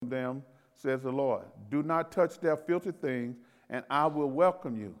them, says the Lord. Do not touch their filthy things, and I will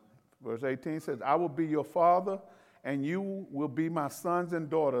welcome you. Verse 18 says, I will be your father, and you will be my sons and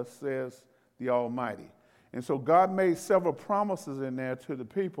daughters, says the Almighty. And so God made several promises in there to the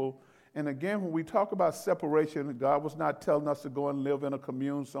people. And again, when we talk about separation, God was not telling us to go and live in a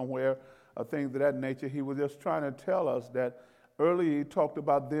commune somewhere or things of that nature. He was just trying to tell us that earlier he talked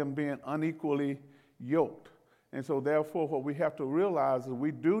about them being unequally yoked. And so therefore, what we have to realize is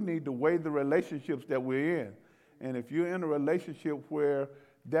we do need to weigh the relationships that we're in. And if you're in a relationship where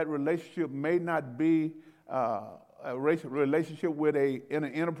that relationship may not be a relationship with in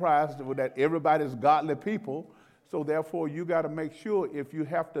an enterprise where that everybody's godly people, so therefore you got to make sure if you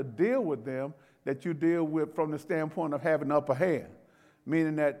have to deal with them, that you deal with from the standpoint of having upper hand,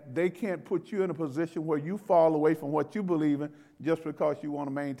 meaning that they can't put you in a position where you fall away from what you believe in just because you want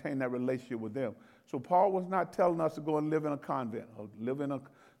to maintain that relationship with them. So Paul was not telling us to go and live in a convent or live in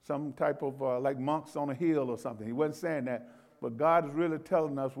some type of like monks on a hill or something. He wasn't saying that. But God is really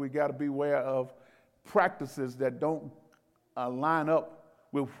telling us we got to be aware of practices that don't line up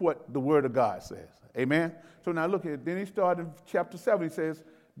with what the Word of God says. Amen? So now look at, then he started in chapter 7. He says,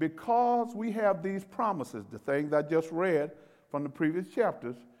 because we have these promises, the things I just read from the previous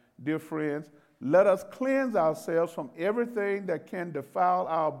chapters, dear friends, let us cleanse ourselves from everything that can defile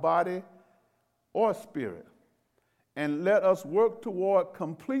our body or spirit, and let us work toward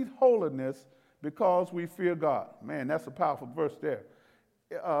complete holiness because we fear God. Man, that's a powerful verse there.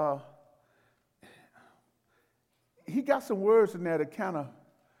 He got some words in there that kind of,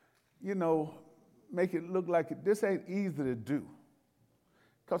 make it look like this ain't easy to do.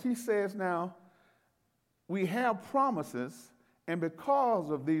 Because he says now, we have promises, and because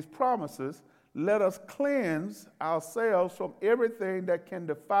of these promises, let us cleanse ourselves from everything that can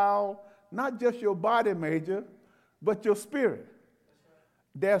defile not just your body, Major, but your spirit.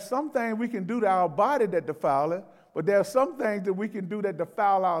 There's some things we can do to our body that defile it, but there are some things that we can do that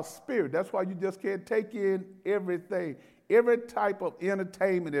defile our spirit. That's why you just can't take in everything. Every type of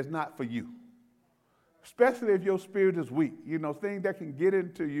entertainment is not for you, especially if your spirit is weak. Things that can get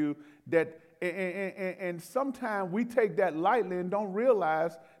into you that, and sometimes we take that lightly and don't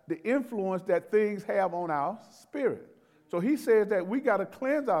realize the influence that things have on our spirit. So he says that we got to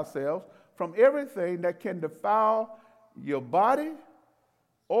cleanse ourselves from everything that can defile your body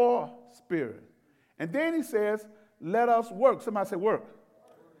or spirit. And then he says, let us work. Somebody say work.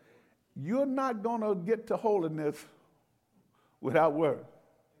 You're not going to get to holiness without work.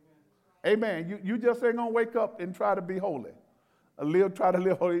 Amen. You just ain't going to wake up and try to be holy. Try to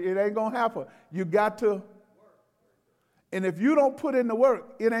live holy. It ain't going to happen. You got to. And if you don't put in the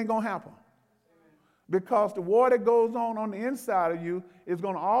work, it ain't going to happen. Because the war that goes on the inside of you is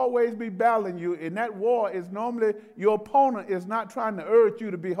going to always be battling you. And that war is normally your opponent is not trying to urge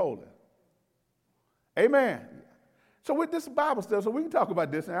you to be holy. Amen. So with this Bible stuff, so we can talk about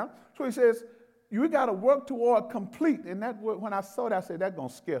this now. So he says, you got to work toward complete. And that when I saw that, I said, that's going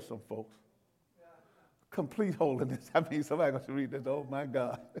to scare some folks. Yeah. Complete holiness. I mean, somebody going to read this. Oh, my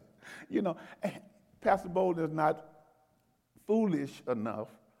God. Pastor Bolden is not foolish enough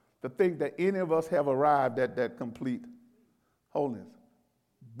to think that any of us have arrived at that complete holiness.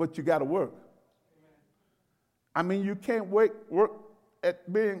 But you got to work. Amen. I mean, you can't work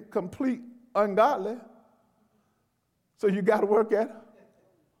at being complete ungodly. So you got to work at it.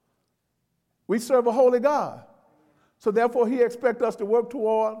 We serve a holy God. So therefore, he expects us to work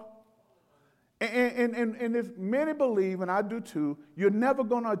toward. And if many believe, and I do too, you're never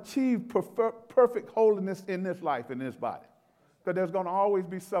going to achieve perfect holiness in this life, in this body. Because there's going to always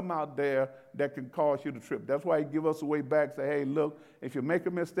be something out there that can cause you to trip. That's why he give us a way back, say, hey, look, if you make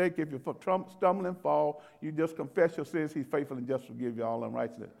a mistake, if you stumble and fall, you just confess your sins. He's faithful and just forgive you all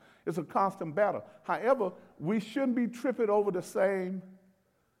unrighteousness. It's a constant battle. However, we shouldn't be tripping over the same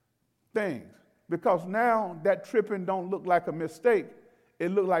things. Because now that tripping don't look like a mistake. It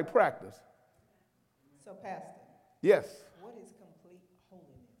look like practice. So, Pastor. Yes. What is complete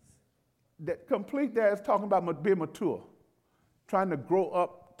holiness? That complete there is talking about being mature. Trying to grow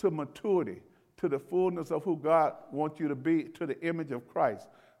up to maturity, to the fullness of who God wants you to be, to the image of Christ.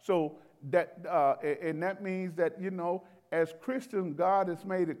 So that, and that means that, as Christians, God has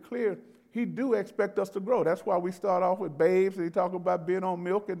made it clear, he do expect us to grow. That's why we start off with babes, and he talk about being on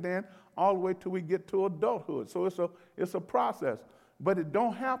milk, and then all the way till we get to adulthood. So it's a process. But it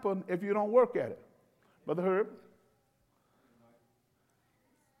don't happen if you don't work at it. Brother Herb?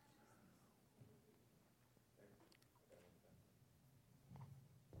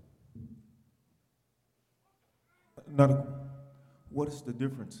 Now, what is the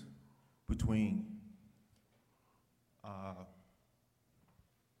difference between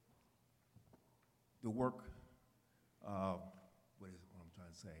the work, what I'm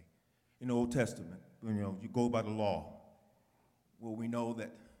trying to say, in the Old Testament, you go by the law. Well, we know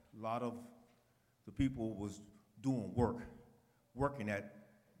that a lot of the people was doing working at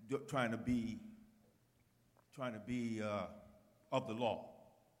trying to be of the law.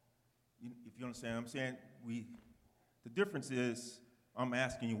 If you understand what I'm saying, the difference is, I'm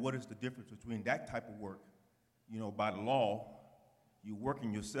asking you, what is the difference between that type of work, by the law, you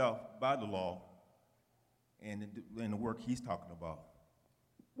working yourself by the law, and the work he's talking about?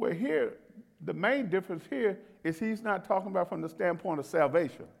 Well, here, the main difference here is he's not talking about from the standpoint of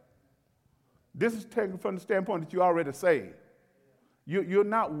salvation. This is taken from the standpoint that you're already saved. You're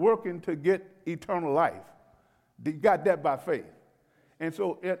not working to get eternal life. You got that by faith. And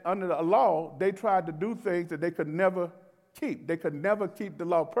so under the law, they tried to do things that they could never keep. They could never keep the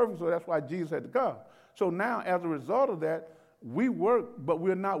law perfect, so that's why Jesus had to come. So now, as a result of that, we work, but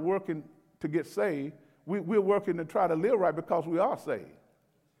we're not working to get saved. We're working to try to live right because we are saved.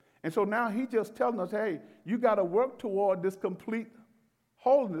 And so now he's just telling us, hey, you got to work toward this complete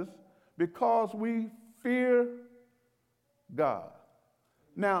holiness because we fear God.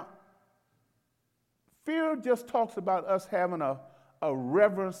 Now, fear just talks about us having a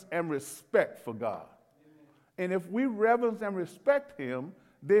reverence and respect for God. And if we reverence and respect him,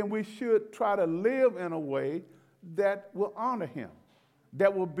 then we should try to live in a way that will honor him,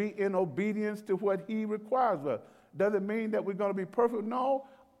 that will be in obedience to what he requires of us. Does it mean that we're going to be perfect? No.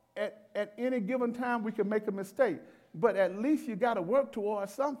 At any given time, we can make a mistake. But at least you got to work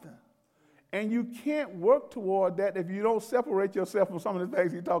towards something. And you can't work toward that if you don't separate yourself from some of the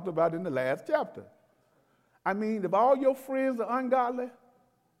things he talked about in the last chapter. I mean, if all your friends are ungodly,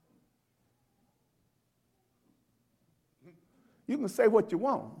 you can say what you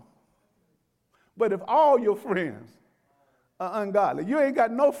want. But if all your friends are ungodly, you ain't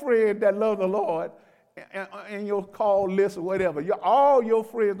got no friend that loves the Lord in your call list or whatever. All your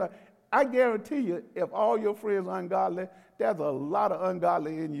friends, I guarantee you, if all your friends are ungodly, there's a lot of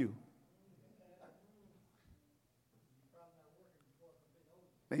ungodly in you.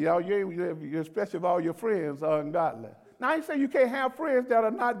 Especially if all your friends are ungodly. Now, I ain't saying you can't have friends that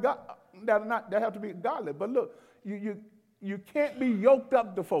are not that have to be godly, but look, you can't be yoked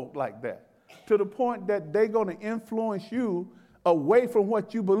up to folk like that to the point that they're going to influence you away from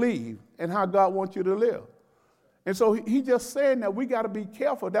what you believe and how God wants you to live. And so he's just saying that we got to be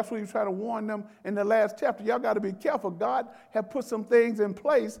careful. That's what he's trying to warn them in the last chapter. Y'all got to be careful. God has put some things in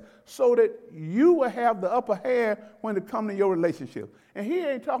place so that you will have the upper hand when it comes to your relationship. And he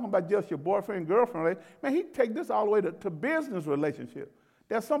ain't talking about just your boyfriend, girlfriend. Man, he take this all the way to business relationship.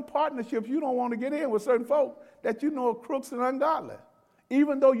 There's some partnerships you don't want to get in with certain folk that you know are crooks and ungodly,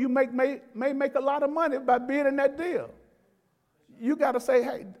 even though you may make a lot of money by being in that deal. You got to say,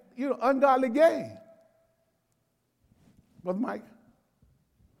 hey, ungodly gain. Brother Mike?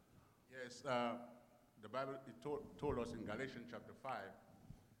 Yes, the Bible told us in Galatians chapter 5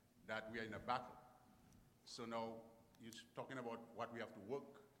 that we are in a battle. So now he's talking about what we have to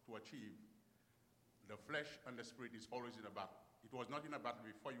work to achieve. The flesh and the spirit is always in a battle. It was not in a battle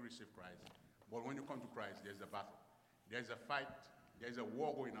before you received Christ, but when you come to Christ, there's a battle. There's a fight, there's a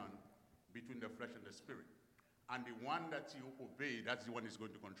war going on between the flesh and the spirit. And the one that you obey, that's the one is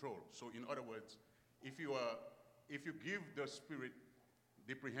going to control. So in other words, if you give the spirit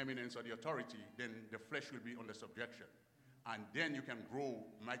the preeminence or the authority, then the flesh will be under subjection. And then you can grow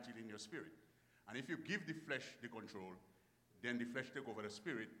mightily in your spirit. And if you give the flesh the control, then the flesh take over the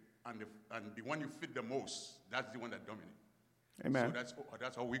spirit, and the one you feed the most, that's the one that dominates. Amen. So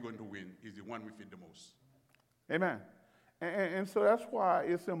that's how we're going to win, is the one we feed the most. Amen. And so that's why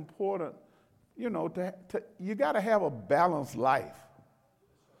it's important, you got to have a balanced life.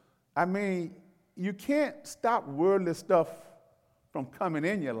 I mean, you can't stop worldly stuff from coming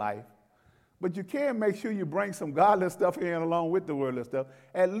in your life, but you can make sure you bring some godly stuff in along with the worldly stuff.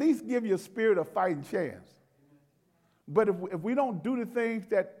 At least give your spirit a fighting chance. But if we don't do the things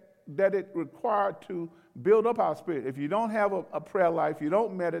that it required to build up our spirit, if you don't have a prayer life, you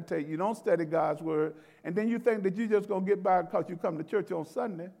don't meditate, you don't study God's word, and then you think that you're just going to get by because you come to church on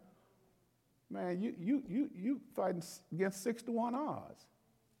Sunday, man, you fighting against 6-1 odds.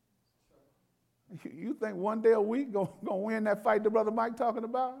 You think one day a week going to win that fight that Brother Mike talking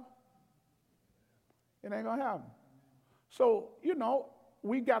about? It ain't going to happen. So,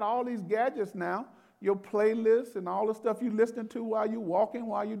 we got all these gadgets now, your playlists and all the stuff you listening to while you walking,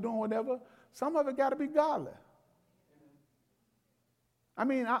 while you doing whatever. Some of it got to be godly. I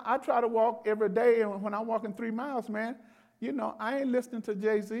mean, I try to walk every day, and when I'm walking 3 miles, man, I ain't listening to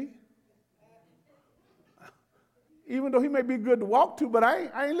Jay-Z. Even though he may be good to walk to, but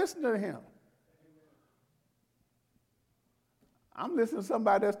I ain't listening to him. I'm listening to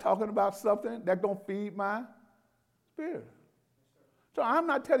somebody that's talking about something that's going to feed my spirit. So I'm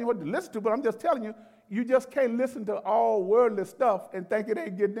not telling you what to listen to, but I'm just telling you, you just can't listen to all worldly stuff and think it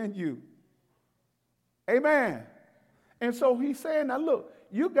ain't getting in you. Amen. And so he's saying, now look,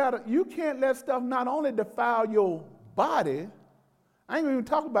 you can't let stuff not only defile your body. I ain't even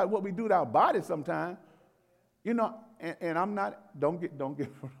talking about what we do to our body sometimes. You know, and I'm not, don't get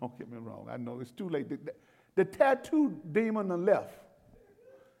me wrong. I know it's too late. The tattoo demon on the left,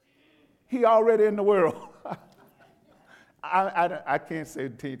 he already in the world. I can't say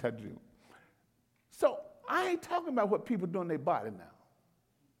tattoo. So I ain't talking about what people do in their body now.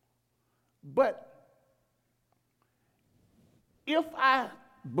 But if I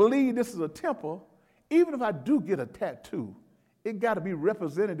believe this is a temple, even if I do get a tattoo, it got to be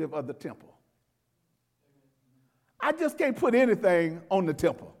representative of the temple. I just can't put anything on the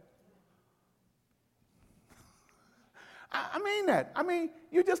temple. I mean that. I mean,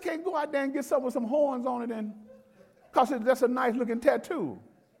 you just can't go out there and get something with some horns on it and because that's a nice looking tattoo.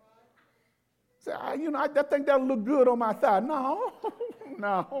 Say, I think that'll look good on my thigh. No,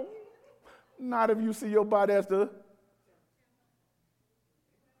 no. Not if you see your body as the.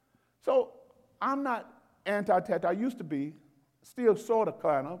 So I'm not anti-tattoo. I used to be, still sort of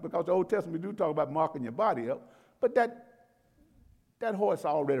kind of, because the Old Testament we do talk about marking your body up, but that horse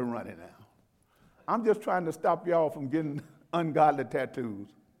already running now. I'm just trying to stop y'all from getting ungodly tattoos.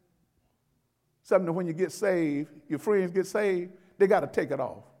 Something that when you get saved, your friends get saved, they got to take it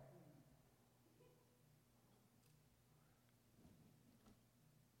off.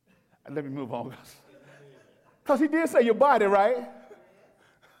 Let me move on. Because he did say your body, right?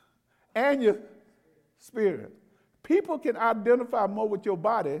 And your spirit. People can identify more with your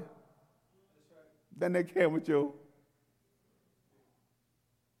body than they can with your.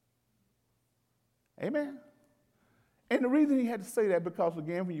 Amen. And the reason he had to say that, because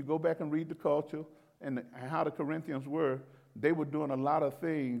again, when you go back and read the culture and how the Corinthians were, they were doing a lot of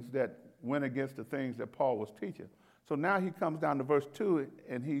things that went against the things that Paul was teaching. So now he comes down to verse 2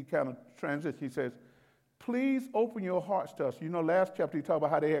 and he kind of transitions. He says, please open your hearts to us. You know, last chapter he talked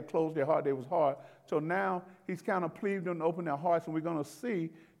about how they had closed their heart, they was hard. So now he's kind of pleading them to open their hearts, and we're going to see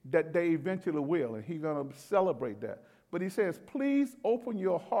that they eventually will, and he's going to celebrate that. But he says, please open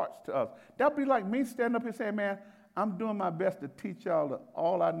your hearts to us. That'd be like me standing up here saying, man, I'm doing my best to teach y'all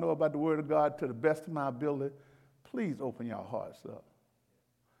all I know about the Word of God to the best of my ability. Please open your hearts up.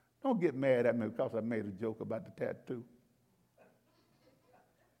 Don't get mad at me because I made a joke about the tattoo.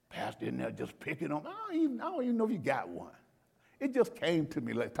 Pastor in there just picking on me. I don't even know if you got one. It just came to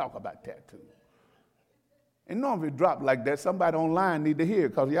me, let's talk about tattoos. And normally if it dropped like that, somebody online need to hear it,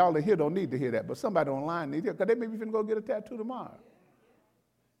 because y'all in here don't need to hear that, but somebody online need to hear it, because they may be finna go get a tattoo tomorrow.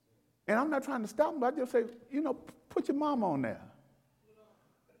 And I'm not trying to stop them, but I just say, put your mom on there.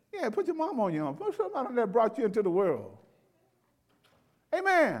 Yeah, put your mom on your arm. Put somebody that brought you into the world.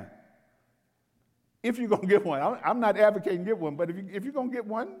 Amen. If you're going to get one. I'm not advocating get one, but if you're going to get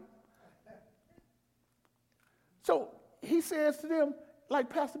one. So he says to them, like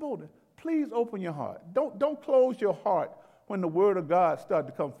Pastor Bolden, please open your heart. Don't close your heart when the Word of God starts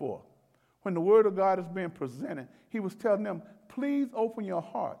to come forth. When the Word of God is being presented, he was telling them, please open your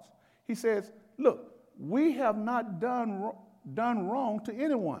hearts. He says, look, we have not done wrong to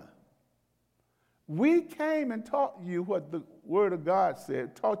anyone. We came and taught you what the Word of God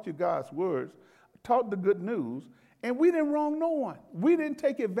said, taught you God's words, taught the good news, and we didn't wrong no one. We didn't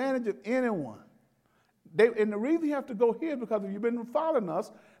take advantage of anyone. And the reason you have to go here is because if you've been following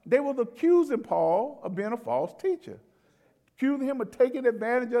us, they were accusing Paul of being a false teacher, accusing him of taking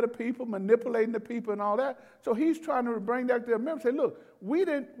advantage of the people, manipulating the people and all that. So he's trying to bring that to their memory. Say, look,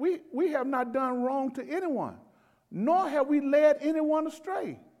 we have not done wrong to anyone, nor have we led anyone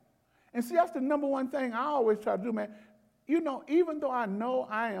astray. And see, that's the number one thing I always try to do, man. Even though I know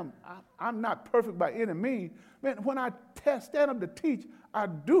I'm not perfect by any means, man, when I stand up to teach, I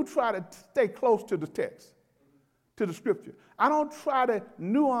do try to stay close to the text, to the scripture. I don't try to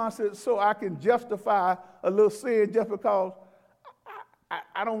nuance it so I can justify a little sin just because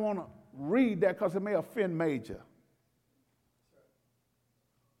I don't want to read that because it may offend major.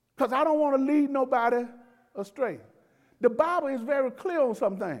 Because I don't want to lead nobody astray. The Bible is very clear on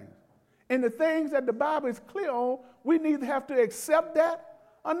some things. And the things that the Bible is clear on, we neither have to accept that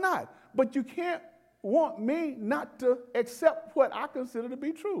or not. But you can't want me not to accept what I consider to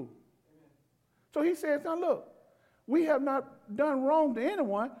be true. So he says, now look, we have not done wrong to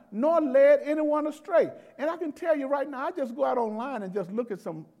anyone, nor led anyone astray. And I can tell you right now, I just go out online and just look at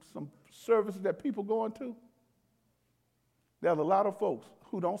some services that people going to. There's a lot of folks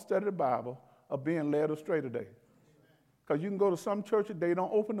who don't study the Bible are being led astray today. Because you can go to some churches, they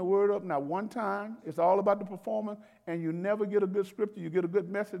don't open the word up not one time. It's all about the performance, and you never get a good scripture. You get a good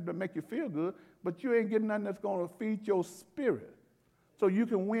message that make you feel good, but you ain't getting nothing that's going to feed your spirit. So you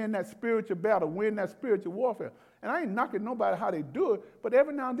can win that spiritual battle, win that spiritual warfare. And I ain't knocking nobody how they do it, but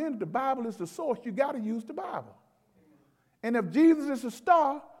every now and then, if the Bible is the source, you got to use the Bible. And if Jesus is the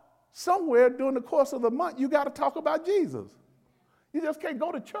star, somewhere during the course of the month, you got to talk about Jesus. You just can't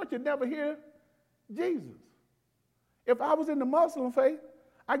go to church and never hear Jesus. If I was in the Muslim faith,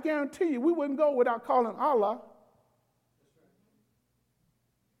 I guarantee you we wouldn't go without calling Allah.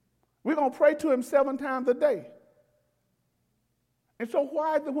 We're going to pray to him 7 times a day. And so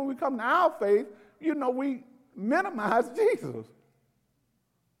why is it when we come to our faith, we minimize Jesus?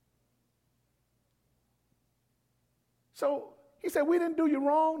 So he said, we didn't do you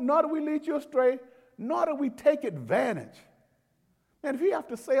wrong, nor did we lead you astray, nor did we take advantage. And if you have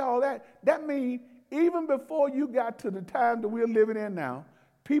to say all that, that means even before you got to the time that we're living in now,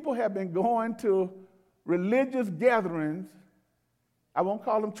 people have been going to religious gatherings. I won't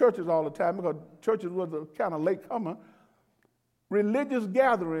call them churches all the time because churches was a kind of late comer. Religious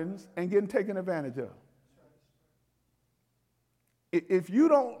gatherings and getting taken advantage of. If you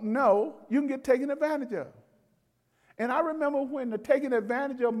don't know, you can get taken advantage of. And I remember when the taking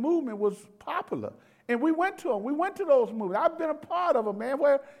advantage of movement was popular. And we went to them. We went to those movements. I've been a part of them, man,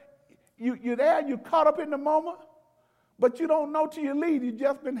 where you're there, you're caught up in the moment, but you don't know till you leave, you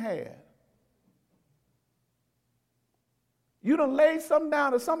just been had. You done laid something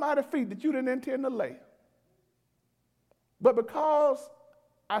down at somebody's feet that you didn't intend to lay. But because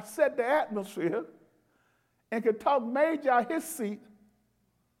I set the atmosphere and could talk Major out his seat,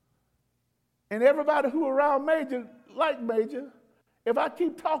 and everybody who around Major like Major, if I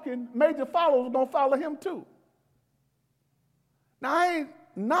keep talking, Major followers are going to follow him too. Now, I ain't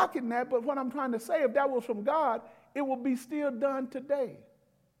knocking that, but what I'm trying to say, if that was from God, it will be still done today.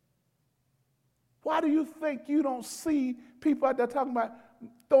 Why do you think you don't see people out there talking about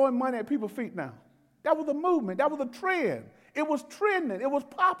throwing money at people's feet now? That was a movement. That was a trend. It was trending. It was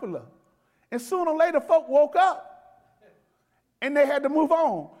popular. And sooner or later, folk woke up and they had to move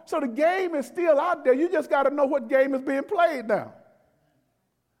on. So the game is still out there. You just got to know what game is being played now.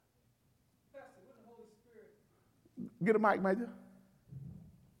 Get a mic, Major.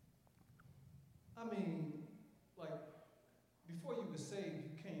 I mean, like, before you were saved,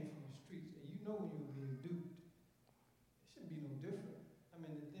 you came from the streets, and you know when you were being duped. It shouldn't be no different. I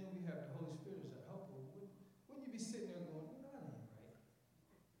mean, then we have the Holy Spirit as a helper. Wouldn't you be sitting there going, no, that ain't right.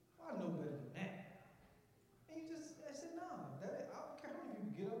 Well, I know better than that. And you just, I said, no, that ain't, I don't care how many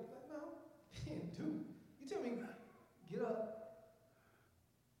people get up, like, no, he ain't duped. You tell me, get up,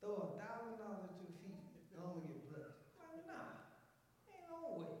 throw $1,000 at your feet, and I'm going to get blessed. I mean, nah, ain't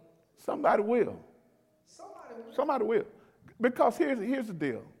no way. Somebody will. Somebody will. Because here's the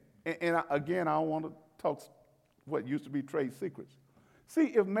deal. And I don't want to talk what used to be trade secrets.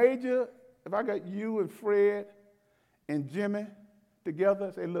 See, if I got you and Fred and Jimmy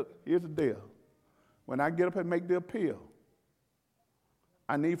together, say, look, here's the deal. When I get up and make the appeal,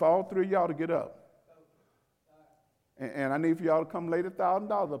 I need for all 3 of y'all to get up. And I need for y'all to come lay the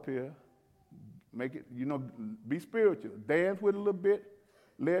 $1,000 up here. Make it, be spiritual. Dance with it a little bit.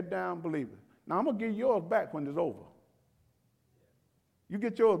 Lay it down, believe it. Now, I'm going to give yours back when it's over. You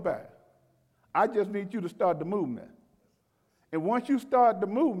get yours back. I just need you to start the movement. And once you start the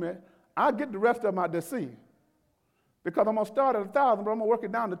movement, I'll get the rest of them out there see. Because I'm going to start at 1,000, but I'm going to work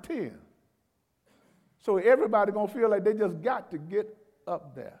it down to 10. So everybody's going to feel like they just got to get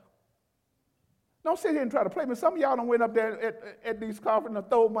up there. Don't sit here and try to play me. Some of y'all done went up there at these conferences and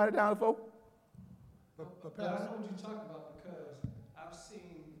throw money down to folks. But I know what you're talking about because I've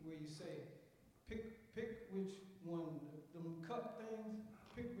seen where you say, pick which one, them cup things,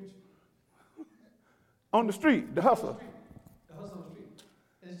 pick which. On the street, the hustle. The hustle on the street.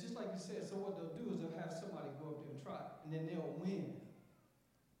 And it's just like you said, so what they'll do is they'll have somebody go up there and try, and then they'll win.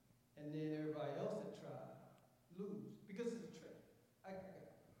 And then everybody else that tried lose because it's a trick.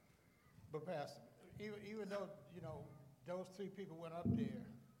 But Pastor, even though, those 3 people went up there,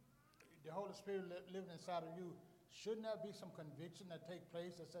 the Holy Spirit living inside of you, shouldn't there be some conviction that take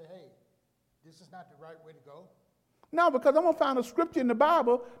place that say, hey, this is not the right way to go? No, because I'm going to find a scripture in the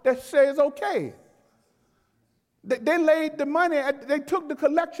Bible that says okay. They laid the money, they took the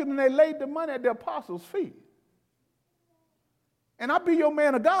collection and they laid the money at the apostles' feet. And I be your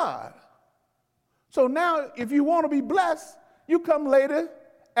man of God. So now, if you want to be blessed, you come later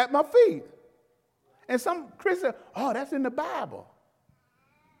at my feet. And some Christians, oh, that's in the Bible.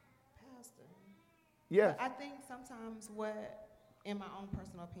 Pastor. Yes. I think sometimes what In my own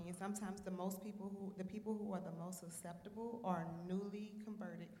personal opinion, sometimes the people who are the most susceptible are newly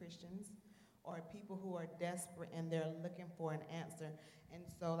converted Christians, or people who are desperate and they're looking for an answer. And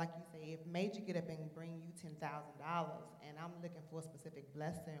so, like you say, if Major get up and bring you $10,000, and I'm looking for a specific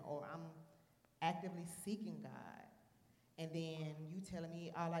blessing, or I'm actively seeking God, and then you telling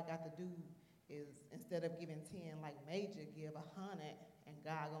me all I got to do is, instead of giving 10 like Major, give 100, and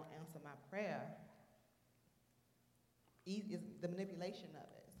God gonna answer my prayer. Is the manipulation of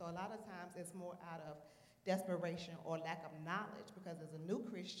it. So a lot of times it's more out of desperation or lack of knowledge, because as a new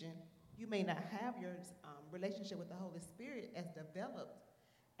Christian, you may not have your relationship with the Holy Spirit as developed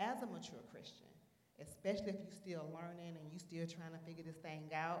as a mature Christian, especially if you're still learning and you're still trying to figure this thing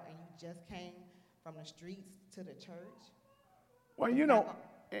out, and you just came from the streets to the church. Well,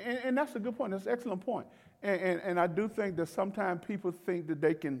 and that's a good point. That's an excellent point. And I do think that sometimes people think that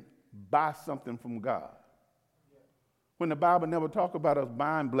they can buy something from God, when the Bible never talks about us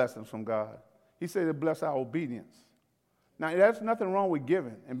buying blessings from God. He said to bless our obedience. Now, there's nothing wrong with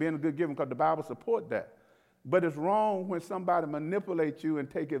giving and being a good giver, because the Bible supports that. But it's wrong when somebody manipulates you and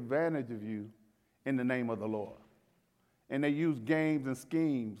take advantage of you in the name of the Lord. And they use games and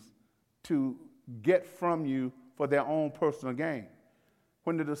schemes to get from you for their own personal gain.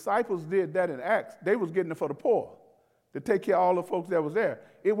 When the disciples did that in Acts, they was getting it for the poor, to take care of all the folks that was there.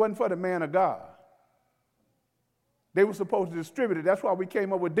 It wasn't for the man of God. They were supposed to distribute it. That's why we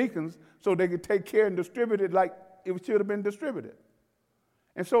came up with deacons, so they could take care and distribute it like it should have been distributed.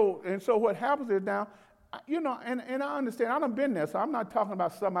 And so what happens is now, and I understand, I done been there, so I'm not talking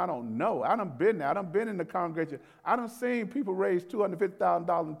about something I don't know. I done been there. I done been in the congregation. I done seen people raise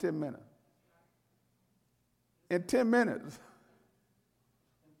 $250,000 in 10 minutes. In 10 minutes.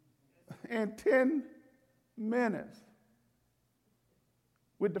 In 10 minutes.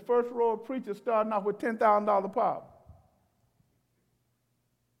 With the first row of preachers starting off with $10,000 pop.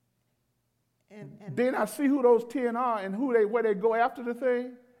 And then I see who those 10 are and where they go after the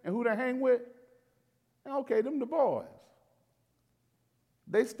thing and who they hang with. And okay, them the boys.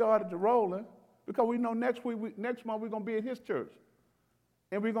 They started to rolling because we know next month we're going to be at his church.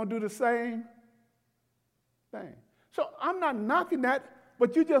 And we're going to do the same thing. So I'm not knocking that,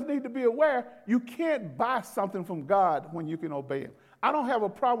 but you just need to be aware you can't buy something from God when you can obey him. I don't have a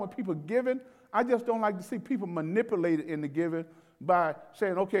problem with people giving. I just don't like to see people manipulated into giving by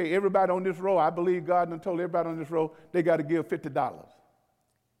saying, okay, everybody on this row, I believe God and told everybody on this row they got to give $50.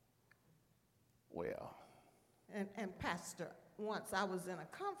 Well. And Pastor, once I was in a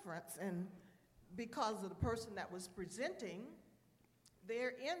conference, and because of the person that was presenting,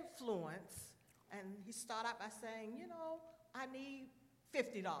 their influence, and he started out by saying, I need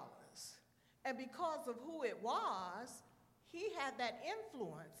 $50. And because of who it was, he had that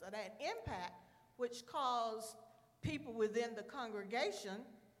influence or that impact, which caused people within the congregation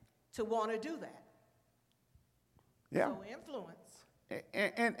to want to do that. Yeah. So influence.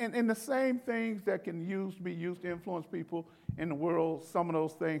 And the same things that can be used to influence people in the world, some of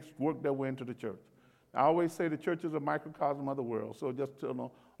those things work their way into the church. I always say the church is a microcosm of the world, so just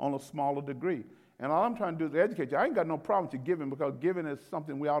on a smaller degree. And all I'm trying to do is educate you. I ain't got no problem with you giving, because giving is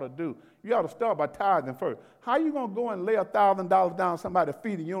something we ought to do. You ought to start by tithing first. How you going to go and lay $1,000 down somebody's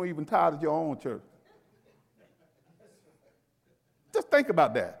feet and you don't even tithe at your own church? Just think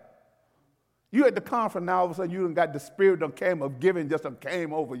about that. You at the conference now, all of a sudden you done got the spirit of giving just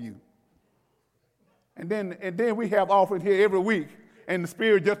came over you. And then we have offering here every week, and the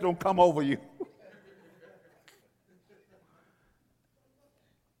spirit just don't come over you.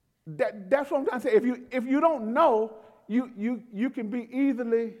 That's what I'm trying to say. If you don't know, you can be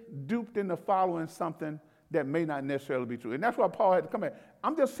easily duped into following something that may not necessarily be true. And that's why Paul had to come back.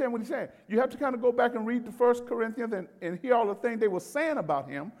 I'm just saying what he's saying. You have to kind of go back and read the 1 Corinthians and hear all the things they were saying about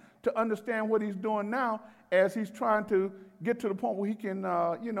him to understand what he's doing now as he's trying to get to the point where he can,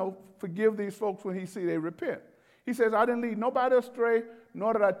 forgive these folks when he see they repent. He says, I didn't lead nobody astray,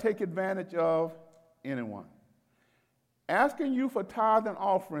 nor did I take advantage of anyone. Asking you for tithe and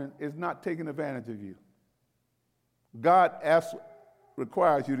offering is not taking advantage of you. God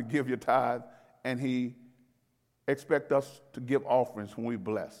requires you to give your tithe, and he expects us to give offerings when we're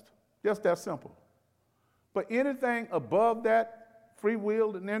blessed. Just that simple. But anything above that, free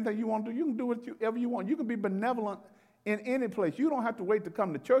will and anything you want to do, you can do whatever you want. You can be benevolent in any place. You don't have to wait to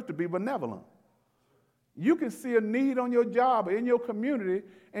come to church to be benevolent. You can see a need on your job or in your community,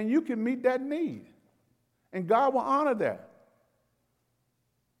 and you can meet that need. And God will honor that.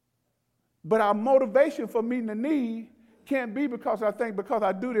 But our motivation for meeting the need can't be because I think because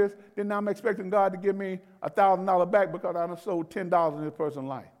I do this, then I'm expecting God to give me $1,000 back because I done sold $10 in this person's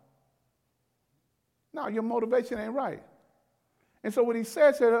life. No, your motivation ain't right. And so what he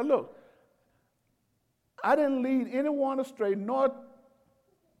said, look, I didn't lead anyone astray, nor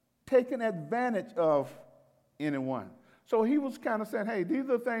taken advantage of anyone. So he was kind of saying, hey, these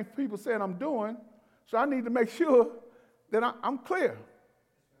are the things people saying I'm doing, so I need to make sure that I'm clear.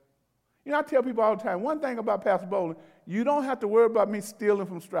 You know, I tell people all the time, one thing about Pastor Bowling, you don't have to worry about me stealing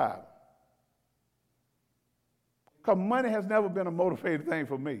from Strive. Because money has never been a motivating thing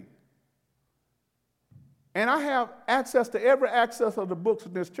for me. And I have access to every access of the books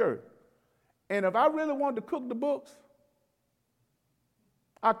in this church. And if I really wanted to cook the books,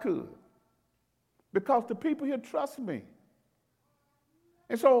 I could. Because the people here trust me.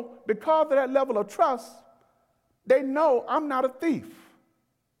 And so because of that level of trust, they know I'm not a thief.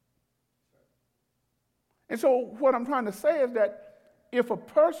 And so what I'm trying to say is that if a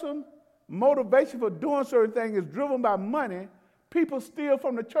person's motivation for doing certain things is driven by money, people steal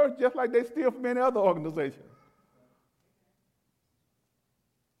from the church just like they steal from any other organization.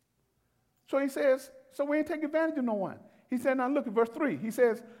 So he says, so we ain't take advantage of no one. He said, now look at verse 3. He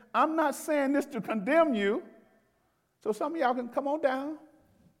says, I'm not saying this to condemn you. So some of y'all can come on down.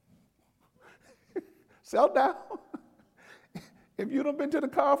 Sell down. If you done been to the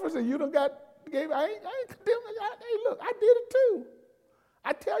conference and you done got gave, I ain't condemning y'all. Hey, look, I did it too.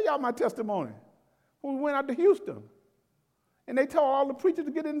 I tell y'all my testimony. When we went out to Houston, and they told all the preachers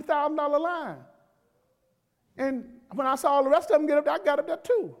to get in the $1,000 line. And when I saw all the rest of them get up there, I got up there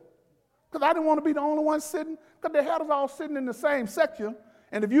too. Because I didn't want to be the only one sitting, because they had us all sitting in the same section.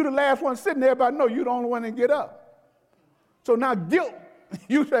 And if you're the last one sitting, everybody know you're the only one that get up. So now guilt,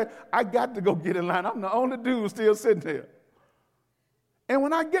 you say, I got to go get in line. I'm the only dude still sitting there. And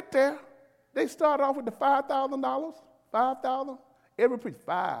when I get there, they start off with the $5,000, $5,000. Every preacher,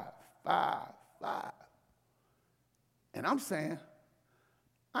 $5,000, $5,000. And I'm saying,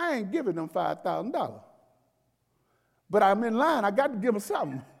 I ain't giving them $5,000. But I'm in line. I got to give them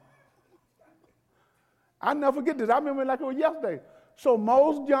something. I never forget this. I remember it like it was yesterday. So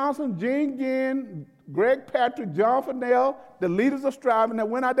Mose Johnson, Gene Ginn, Greg Patrick, John Fennell, the leaders of Striving that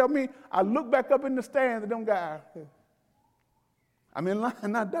went out there with me, I look back up in the stands at them guys. I'm in line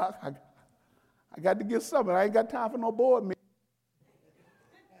now, Doc. I got to get something. I ain't got time for no board meeting.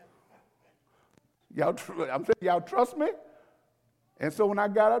 I'm saying, y'all trust me? And so when I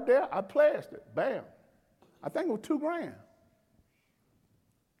got up there, I pledged it. Bam. I think it was $2,000.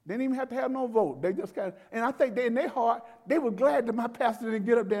 Didn't even have to have no vote. They just kind of, and I think in their heart, they were glad that my pastor didn't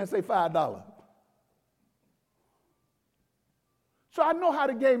get up there and say $5. So I know how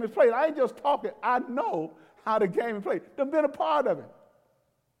the game is played. I ain't just talking. I know how the game is played. I've been a part of it.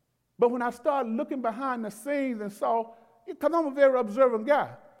 But when I started looking behind the scenes and saw, because I'm a very observant guy,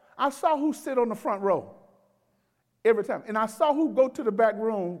 I saw who sit on the front row every time. And I saw who go to the back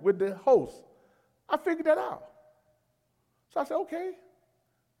room with the host. I figured that out. So I said, okay.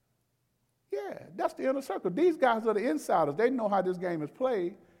 Yeah, that's the inner circle. These guys are the insiders. They know how this game is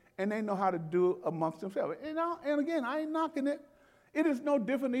played, and they know how to do it amongst themselves. And again, I ain't knocking it. It is no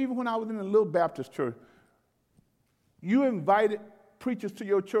different even when I was in a little Baptist church. You invited preachers to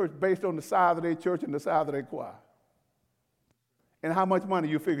your church based on the size of their church and the size of their choir. And how much money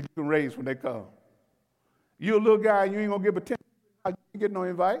you figure you can raise when they come. You're a little guy, you ain't going to give a 10, you ain't get no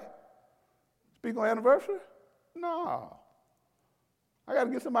invite. Speak on anniversary? No. I got to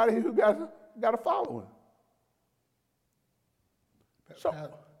get somebody who got a following. So,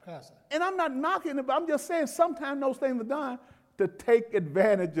 Pastor. And I'm not knocking it, but I'm just saying sometimes those things are done to take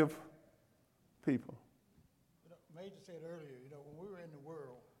advantage of people. Major said earlier, when we were in the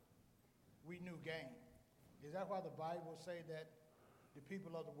world, we knew game. Is that why the Bible say that the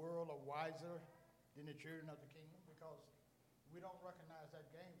people of the world are wiser than the children of the kingdom? Because we don't recognize that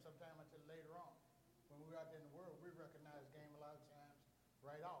game sometime until later on. When we're out there in the world, we recognize game a lot of times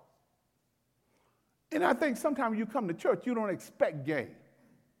right off. And I think sometimes you come to church, you don't expect game.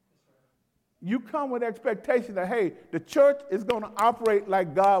 You come with expectation that, hey, the church is going to operate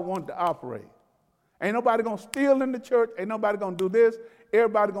like God wants to operate. Ain't nobody going to steal in the church. Ain't nobody going to do this.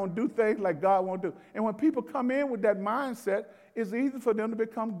 Everybody going to do things like God wants to do. And when people come in with that mindset, it's easy for them to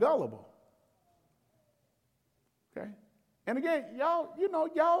become gullible. Okay? And again,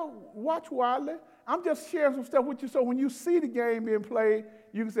 y'all watch widely. I'm just sharing some stuff with you so when you see the game being played,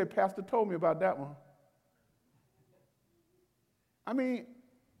 you can say, Pastor told me about that one. I mean,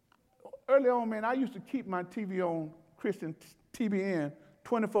 early on, man, I used to keep my TV on, Christian TBN,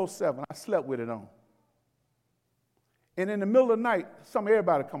 24/7. I slept with it on. And in the middle of the night,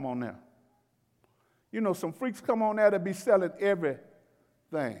 everybody come on there. Some freaks come on there that be selling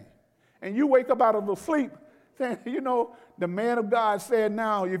everything. And you wake up out of the sleep saying, the man of God said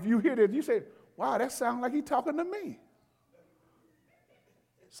now, if you hear this, you say, wow, that sounds like he's talking to me.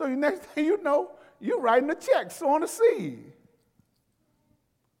 So the next thing you know, you're writing a check, sowing a seed.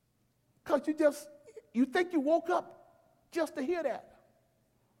 Because you think you woke up just to hear that.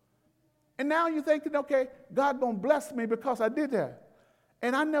 And now you're thinking, okay, God gonna bless me because I did that.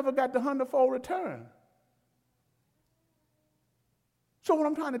 And I never got the 100-fold return. So what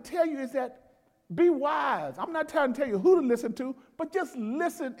I'm trying to tell you is that be wise. I'm not trying to tell you who to listen to, but just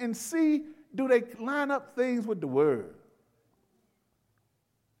listen and see, do they line up things with the word?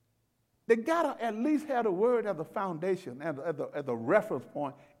 They got to at least have the word as the foundation, as the reference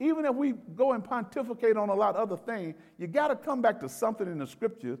point. Even if we go and pontificate on a lot of other things, you got to come back to something in the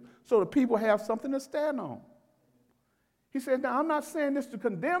scriptures so that people have something to stand on. He said, now I'm not saying this to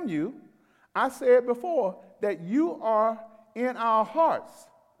condemn you. I said before that you are in our hearts,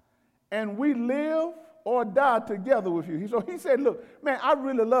 and we live or die together with you. So he said, look, man, I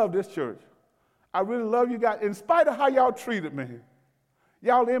really love this church. I really love you guys, in spite of how y'all treated me.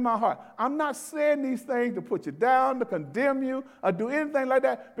 Y'all in my heart. I'm not saying these things to put you down, to condemn you, or do anything like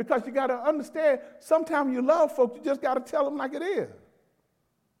that, because you got to understand, sometimes you love folks, you just got to tell them like it is.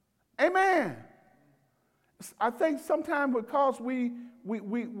 Amen. I think sometimes because we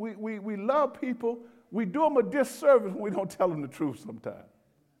love people, we do them a disservice when we don't tell them the truth sometimes.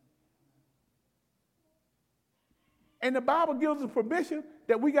 And the Bible gives us permission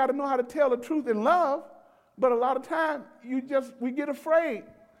that we got to know how to tell the truth in love, but a lot of times we get afraid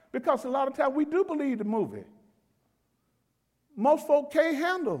because a lot of times we do believe the movie. Most folk can't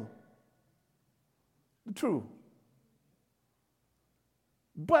handle the truth.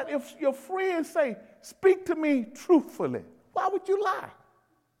 But if your friends say, speak to me truthfully, why would you lie?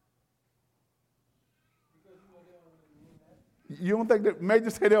 You don't think that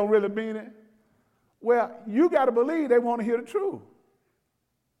majors say they don't really mean it? Well, you got to believe they want to hear the truth.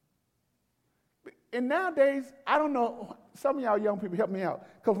 And nowadays, I don't know, some of y'all young people help me out.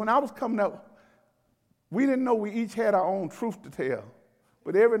 Because when I was coming up, we didn't know we each had our own truth to tell.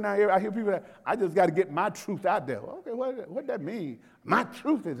 But every now and then I hear people that, I just got to get my truth out there. Okay, what that mean? My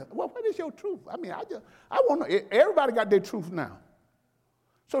truth is, well, what is your truth? I mean, I want to, everybody got their truth now.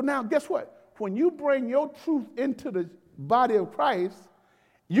 So now, guess what? When you bring your truth into the body of Christ,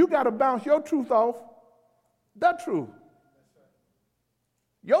 you got to bounce your truth off the truth.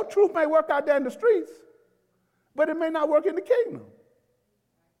 Your truth may work out there in the streets, but it may not work in the kingdom.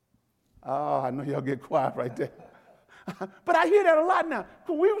 Oh, I know y'all get quiet right there. But I hear that a lot now.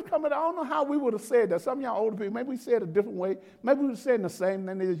 When we was coming, I don't know how we would have said that. Some of y'all older people, maybe we said it a different way. Maybe we were saying the same,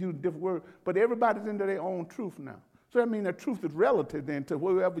 then they just use a different word. But everybody's into their own truth now. So that means that truth is relative then to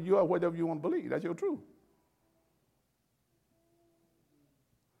whoever you are, whatever you want to believe. That's your truth.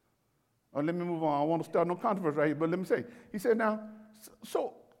 Let me move on. I don't want to start no controversy right here, but let me say. He said, now,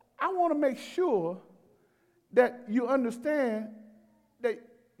 so I want to make sure that you understand that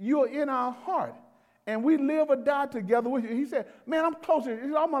you're in our heart and we live or die together with you. He said, man, I'm closer.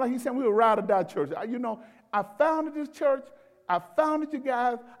 It's almost like he said we were ride or die church. I founded this church. I founded you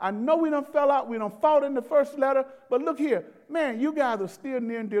guys. I know we done fell out. We done fought in the first letter. But look here, man, you guys are still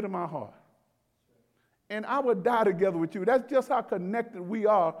near and dear to my heart. And I would die together with you. That's just how connected we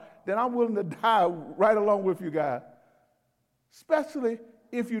are, that I'm willing to die right along with you guys. Especially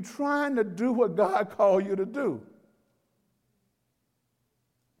if you're trying to do what God called you to do.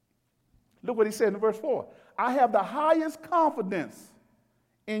 Look what he said in verse 4. I have the highest confidence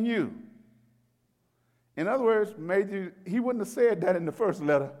in you. In other words, he wouldn't have said that in the first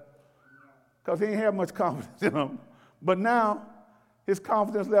letter because he didn't have much confidence in him. But now, his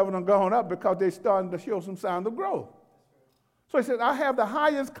confidence level done gone up because they're starting to show some signs of growth. So he says, I have the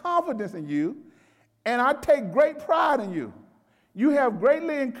highest confidence in you, and I take great pride in you. You have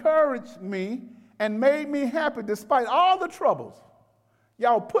greatly encouraged me and made me happy despite all the troubles.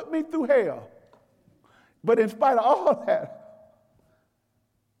 Y'all put me through hell. But in spite of all that,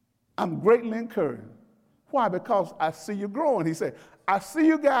 I'm greatly encouraged. Why? Because I see you growing. He said, I see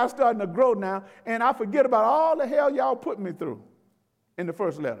you guys starting to grow now, and I forget about all the hell y'all put me through in the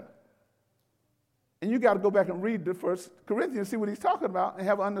first letter. And you got to go back and read the 1 Corinthians, see what he's talking about, and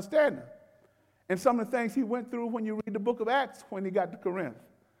have an understanding. And some of the things he went through when you read the book of Acts when he got to Corinth.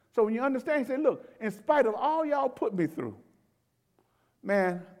 So when you understand, he said, look, in spite of all y'all put me through,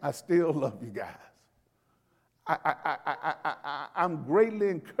 man, I still love you guys. I'm greatly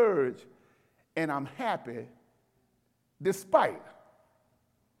encouraged, and I'm happy despite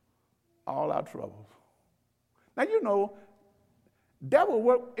all our troubles. Now, you know, that will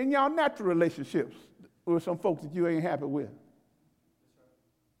work in y'all natural relationships with some folks that you ain't happy with.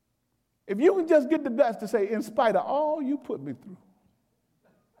 If you can just get the guts to say, in spite of all you put me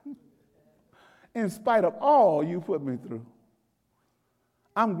through, in spite of all you put me through,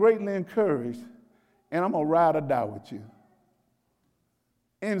 I'm greatly encouraged, and I'm going to ride or die with you.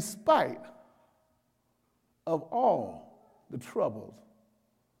 In spite of all the troubles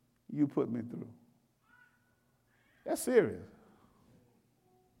you put me through. That's serious.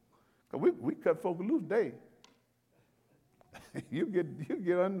 Because we cut folk loose day. you get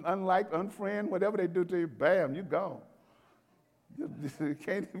unliked, unfriend, whatever they do to you, bam, you gone. You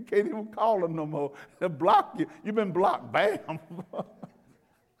can't even call them no more. They block you. You've been blocked, bam.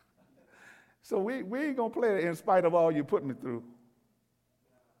 So we ain't going to play it in spite of all you put me through.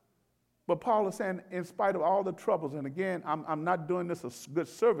 But Paul is saying, in spite of all the troubles, and again, I'm not doing this a good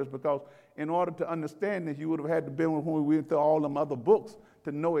service because in order to understand this, you would have had to be when we went through all them other books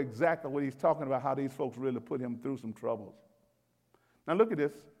to know exactly what he's talking about, how these folks really put him through some troubles. Now look at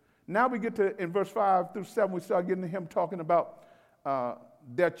this. Now we get to, in verse 5 through 7, we start getting to him talking about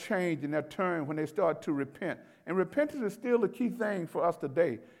their change and their turn when they start to repent. And repentance is still a key thing for us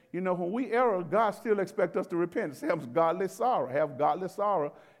today. You know, when we err, God still expects us to repent. It says godly sorrow, have godly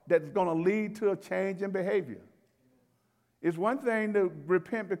sorrow that's going to lead to a change in behavior. It's one thing to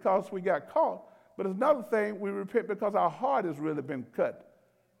repent because we got caught, but it's another thing we repent because our heart has really been cut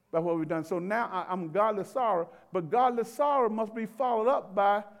by what we've done. So now I'm godly sorrow, but godly sorrow must be followed up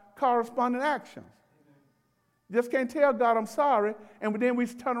by corresponding actions. Just can't tell God I'm sorry, and then we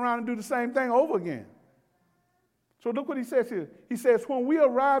turn around and do the same thing over again. So look what he says here. He says, when we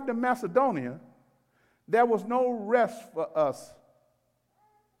arrived in Macedonia, there was no rest for us.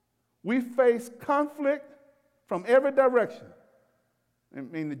 We faced conflict from every direction. I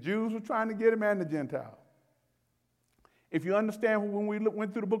mean, the Jews were trying to get him and the Gentiles. If you understand when we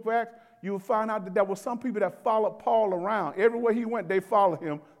went through the book of Acts, you will find out that there were some people that followed Paul around. Everywhere he went, they followed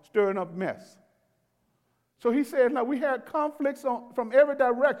him, stirring up mess. So he said, now we had conflicts from every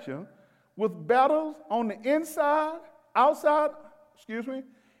direction with battles on the outside,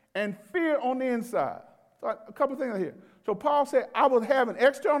 and fear on the inside. So a couple of things here. So Paul said, I was having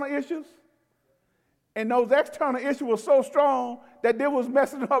external issues, and those external issues were so strong that they was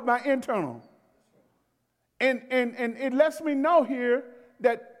messing up my internal. And it lets me know here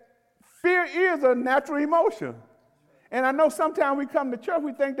that fear is a natural emotion. And I know sometimes we come to church,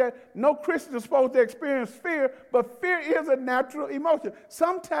 we think that no Christian is supposed to experience fear, but fear is a natural emotion.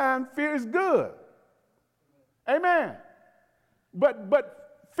 Sometimes fear is good. Amen.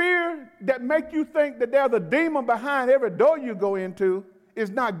 But fear that make you think that there's a demon behind every door you go into is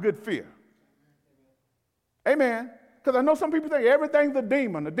not good fear. Amen. Because I know some people think everything's a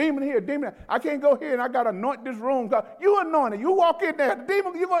demon here, a demon there. I can't go here and I got to anoint this room. You anointed. You walk in there, the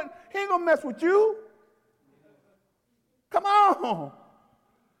demon, he ain't going to mess with you. Come on.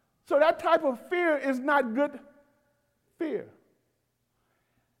 So that type of fear is not good fear.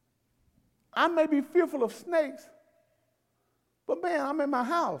 I may be fearful of snakes, but man, I'm in my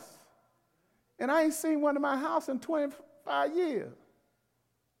house. And I ain't seen one in my house in 25 years.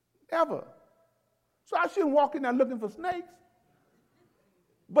 Ever. So I shouldn't walk in there looking for snakes.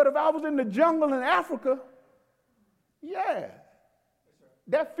 But if I was in the jungle in Africa, yeah,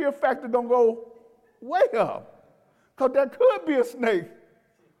 that fear factor gonna go way up. Because there could be a snake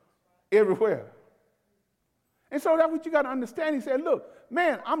everywhere. And so that's what you got to understand. He said, look,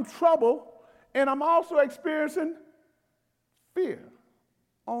 man, I'm troubled, and I'm also experiencing fear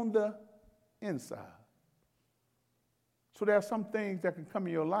on the inside. So there are some things that can come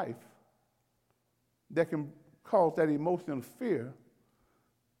in your life that can cause that emotional fear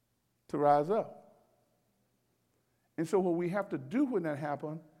to rise up. And so what we have to do when that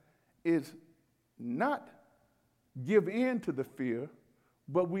happens is not give in to the fear,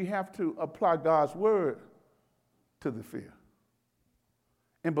 but we have to apply God's word to the fear.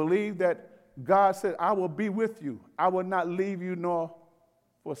 And believe that God said, I will be with you. I will not leave you nor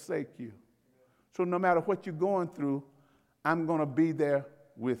forsake you. So no matter what you're going through, I'm going to be there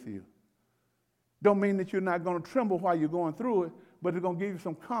with you. Don't mean that you're not going to tremble while you're going through it, but it's going to give you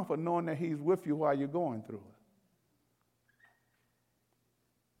some comfort knowing that he's with you while you're going through it.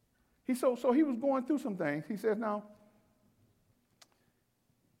 So he was going through some things. He says,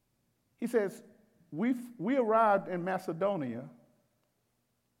 we arrived in Macedonia.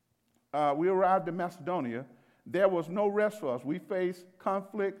 There was no rest for us. We faced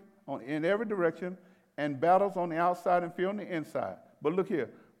conflict in every direction and battles on the outside and fear on the inside. But look here.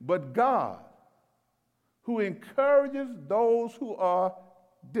 But God, who encourages those who are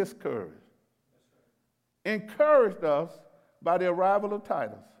discouraged, encouraged us by the arrival of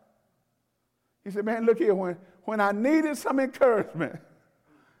Titus. He said, man, look here, when I needed some encouragement,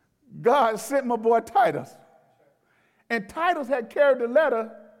 God sent my boy Titus. And Titus had carried the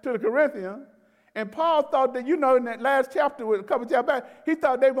letter to the Corinthians, And Paul thought that, in that last chapter, a couple chapters back, he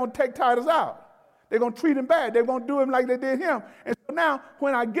thought they were going to take Titus out. They're going to treat him bad. They're going to do him like they did him. And so now,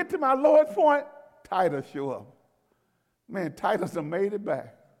 when I get to my lowest point, Titus show up. Man, Titus done made it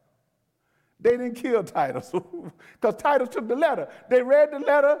back. They didn't kill Titus because Titus took the letter. They read the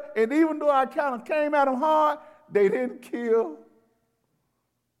letter, and even though I kind of came at them hard, they didn't kill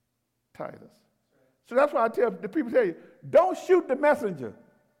Titus. So that's why I tell the people, don't shoot the messenger.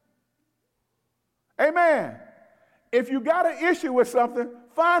 Amen. If you got an issue with something,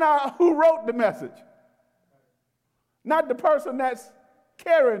 find out who wrote the message. Not the person that's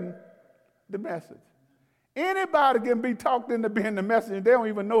carrying the message. Anybody can be talked into being the messenger. They don't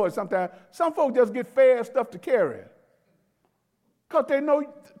even know it sometimes. Some folks just get fed stuff to carry. Because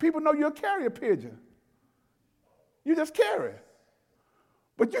people know you're a carrier pigeon. You just carry.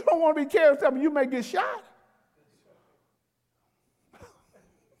 But you don't want to be carrying something, you may get shot.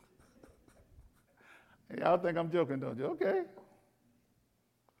 Y'all think I'm joking, don't you? Okay.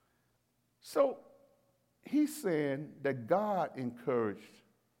 So he's saying that God encouraged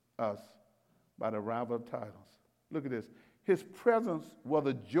us by the arrival of Titus. Look at this. His presence was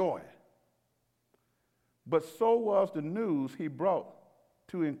a joy, but so was the news he brought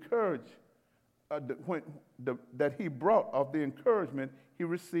to encourage, that he brought of the encouragement he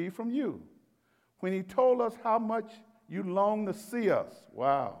received from you. When he told us how much you long to see us.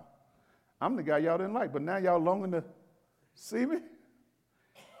 Wow. I'm the guy y'all didn't like, but now y'all longing to see me?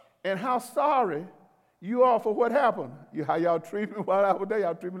 And how sorry you are for what happened. How y'all treat me while I was there.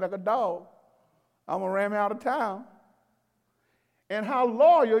 Y'all treat me like a dog. I'm going to ram me out of town. And how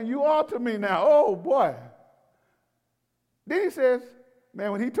loyal you are to me now. Oh, boy. Then he says,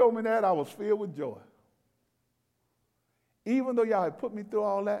 man, when he told me that, I was filled with joy. Even though y'all had put me through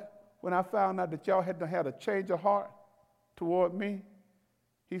all that, when I found out that y'all had a change of heart toward me,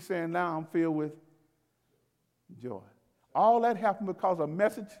 he's saying, now I'm filled with joy. All that happened because a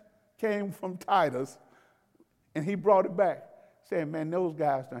message came from Titus, and he brought it back, saying, man, those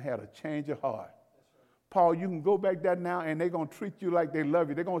guys done had a change of heart. Paul, you can go back there now, and they're going to treat you like they love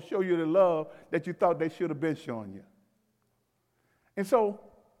you. They're going to show you the love that you thought they should have been showing you. And so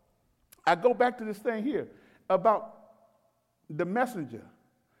I go back to this thing here about the messenger.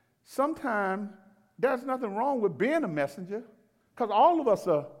 Sometimes there's nothing wrong with being a messenger, because all of us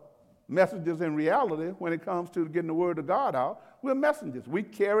are messengers in reality when it comes to getting the word of God out. We're messengers. We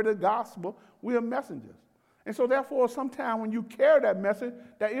carry the gospel. We are messengers. And so therefore, sometime when you carry that message,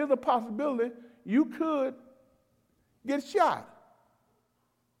 there is a possibility you could get shot.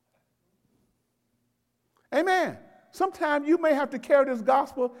 Amen. Sometimes you may have to carry this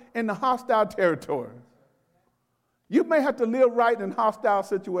gospel in the hostile territory. You may have to live right in hostile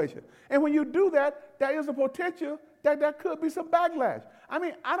situations. And when you do that, there is a potential that there could be some backlash. I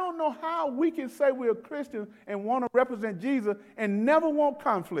mean, I don't know how we can say we're Christians and want to represent Jesus and never want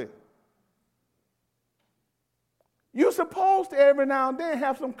conflict. You're supposed to every now and then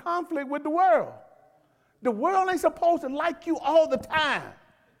have some conflict with the world. The world ain't supposed to like you all the time.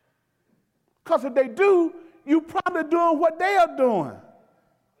 Because if they do, you're probably doing what they are doing.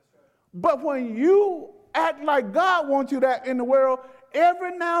 But when you act like God wants you that in the world,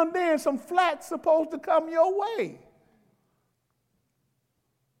 every now and then some flack's supposed to come your way.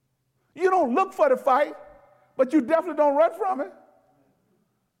 You don't look for the fight, but you definitely don't run from it.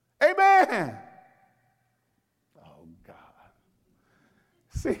 Amen. Oh, God.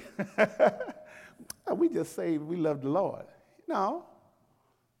 See, we just say we love the Lord. No.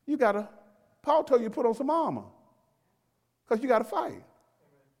 You got to, Paul told you to put on some armor because you got to fight.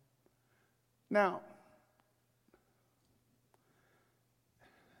 Now,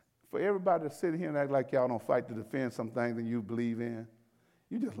 for everybody to sit here and act like y'all don't fight to defend some things that you believe in,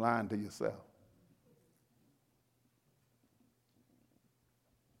 you're just lying to yourself.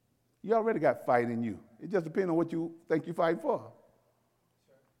 You already got fight in you. It just depends on what you think you're fighting for.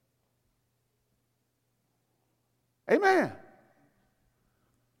 Amen.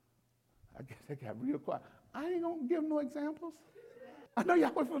 I guess they got real quiet. I ain't going to give no examples. I know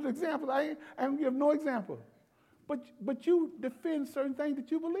y'all went for the examples. I ain't going to give no examples. But you defend certain things that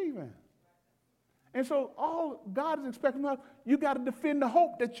you believe in. And so all God is expecting of us, you got to defend the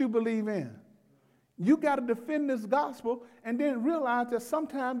hope that you believe in. You got to defend this gospel and then realize that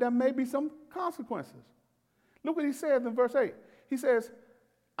sometimes there may be some consequences. Look what he says in verse 8. He says,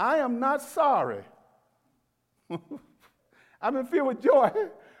 I am not sorry. I've been filled with joy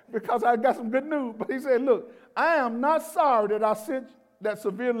because I got some good news. But he said, look, I am not sorry that I sent that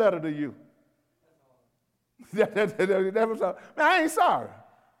severe letter to you. That was man, I ain't sorry.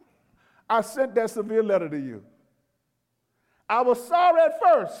 I sent that severe letter to you. I was sorry at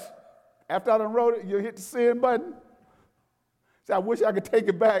first, After I done wrote it, you hit the send button. Say, I wish I could take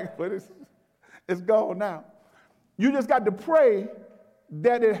it back, but it's gone now. You just got to pray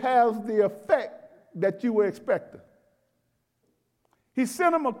that it has the effect that you were expecting. He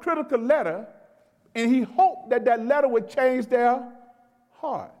sent them a critical letter, and he hoped that that letter would change their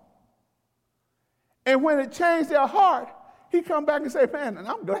heart. And when it changed their heart, he come back and say, man,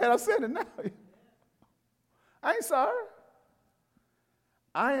 I'm glad I sent it now. I ain't sorry.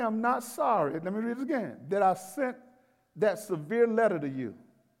 I am not sorry, let me read it again, that I sent that severe letter to you.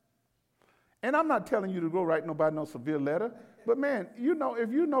 And I'm not telling you to go write nobody no severe letter, but man, you know,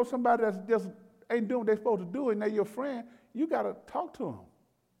 if you know somebody that's just ain't doing what they're supposed to do and they're your friend, you got to talk to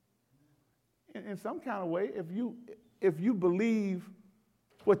them. In some kind of way, if you believe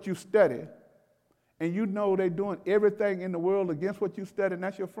what you study and you know they're doing everything in the world against what you study and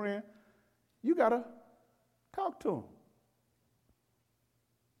that's your friend, you got to talk to them.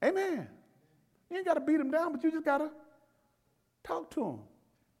 Amen. You ain't got to beat them down, but you just got to talk to them.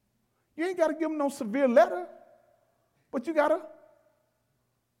 You ain't got to give them no severe letter, but you got to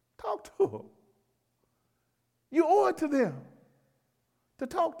talk to them. You owe it to them to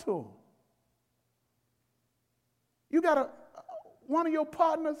talk to them. You got one of your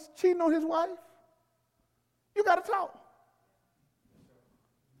partners cheating on his wife, you got to talk.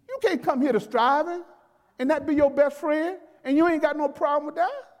 You can't come here to striving and that be your best friend and you ain't got no problem with that.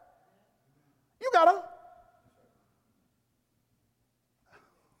 You got to.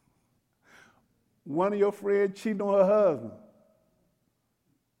 One of your friends cheating on her husband.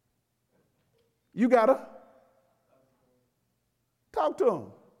 You got to talk to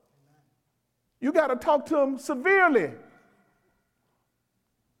him. You got to talk to him severely.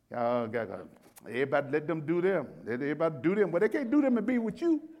 Y'all got to, everybody let them do them. Let everybody do them. But they can't do them and be with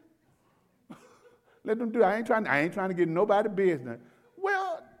you. Let them do it. I ain't trying to get nobody business.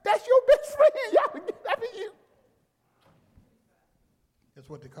 Well, that's your best friend. Y'all can get after you. That's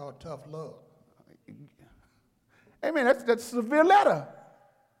what they call tough love. Amen. That's a severe letter.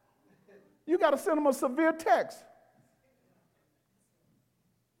 You got to send them a severe text.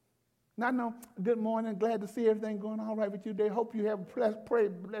 Not no, good morning, glad to see everything going all right with you today. Hope you have pray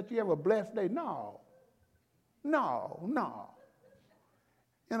that you have a blessed day. No. In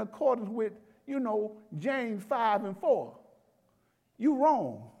accordance with, James 5:4. You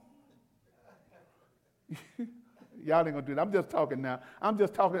wrong. Y'all ain't gonna do that. I'm just talking now. I'm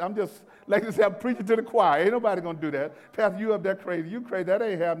just, like I said, I'm preaching to the choir. Ain't nobody gonna do that. Pastor, you up there crazy. You crazy. That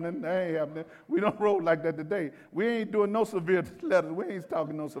ain't happening. We don't roll like that today. We ain't doing no severe letters. We ain't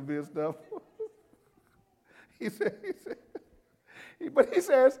talking no severe stuff. He says,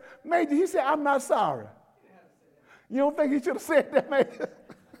 Major, I'm not sorry. You don't think he should have said that, Major?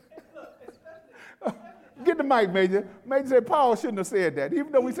 Get the mic, Major. Major said Paul shouldn't have said that.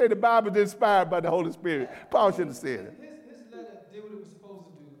 Even though we say the Bible is inspired by the Holy Spirit, Paul shouldn't have said it. His letter did what it was supposed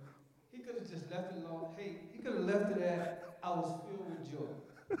to do. He could have just left it alone. Hey, he could have left it at, I was filled with joy.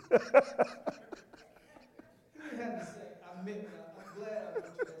 He didn't have to say, I'm glad I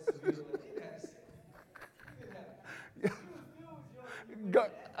went to that severe letter. He didn't have to say it. He didn't have to. He was filled with joy.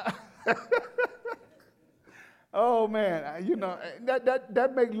 Oh, man,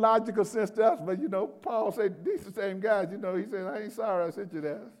 that makes logical sense to us, but, Paul said, these are the same guys, he said, I ain't sorry I sent you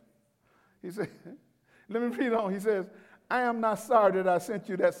that. He said, let me read on. He says, I am not sorry that I sent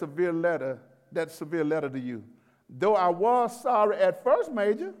you that severe letter to you. Though I was sorry at first,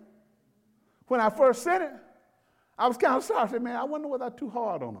 Major, when I first sent it, I was kind of sorry. I said, man, I wonder was I too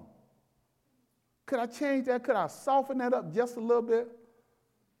hard on them. Could I change that? Could I soften that up just a little bit?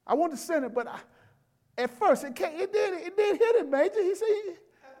 I wanted to send it, but at first, it did hit it, Major. He said,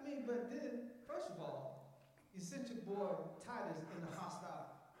 but then, first of all, you sent your boy Titus in the hostile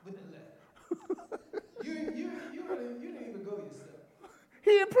with the letter. you didn't even go yourself.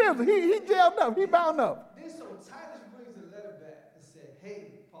 He in prison. He jailed up. He bound up. Then so Titus brings a letter back and said,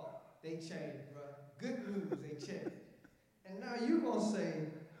 hey, Paul, they changed, bro. Good news, they changed. And now you going to say,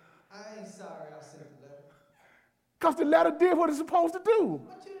 I ain't sorry I sent the letter. Because the letter did what it's supposed to do.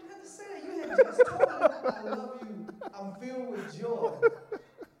 But you didn't have to say that. You had just told him, I love you. I'm filled with joy.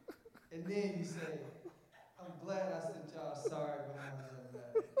 And then you say, I'm glad I sent y'all sorry when I was in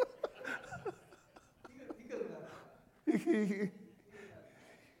that. He could have done that.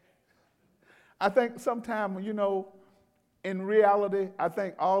 I think sometimes, in reality, I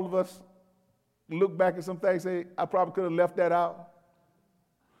think all of us look back at some things and say, I probably could have left that out.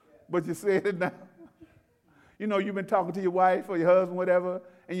 But you said it now. You've been talking to your wife or your husband, whatever,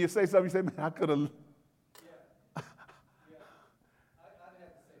 and you say something, you say, man, I could have.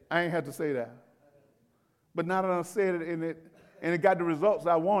 I ain't had to say that. But now that I said it and it got the results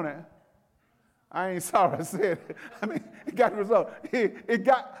I wanted, I ain't sorry I said it. I mean, it got results.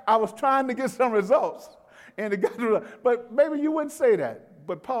 I was trying to get some results, and it got results. But maybe you wouldn't say that.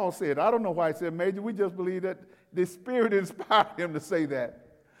 But Paul said, I don't know why he said major. We just believe that the Spirit inspired him to say that.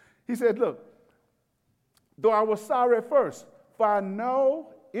 He said, look, though I was sorry at first, for I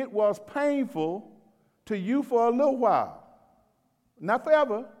know it was painful to you for a little while. Not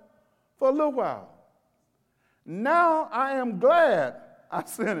forever, for a little while. Now I am glad I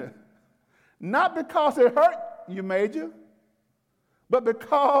sent it. Not because it hurt you, Major, but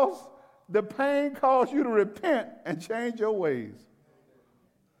because the pain caused you to repent and change your ways.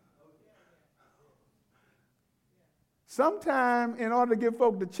 Sometimes, in order to get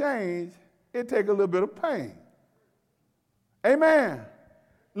folk to change, it takes a little bit of pain. Amen.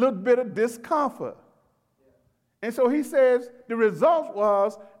 A little bit of discomfort. And so he says the result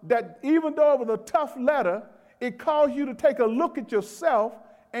was that even though it was a tough letter, it caused you to take a look at yourself,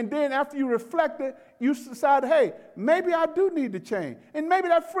 and then after you reflected, you decide, hey, maybe I do need to change. And maybe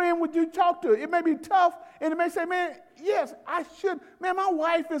that friend would you talk to, it may be tough, and it may say, man, yes, I should. Man, my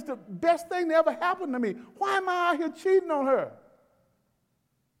wife is the best thing that ever happened to me. Why am I out here cheating on her?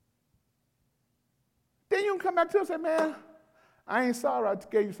 Then you can come back to us and say, man, I ain't sorry I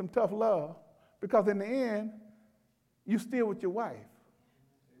gave you some tough love, because in the end, you still with your wife.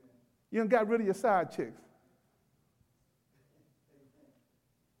 You done got rid of your side chicks.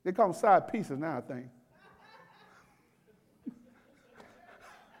 They call them side pieces now, I think.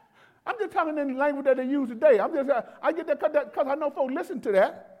 I'm just talking in the language that they use today. I get that because I know folks listen to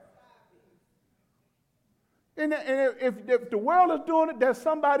that. And if the world is doing it, there's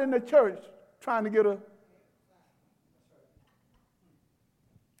somebody in the church trying to get a.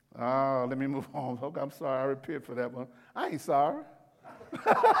 Oh, let me move on. Okay, I'm sorry. I repent for that one. I ain't sorry.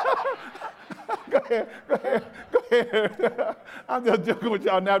 Go ahead. I'm just joking with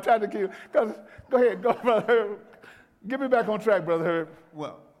y'all now. I'm trying to keep. Go ahead, Brother Herb. Get me back on track, Brother Herb.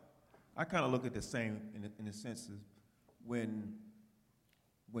 Well, I kind of look at the same in the sense of when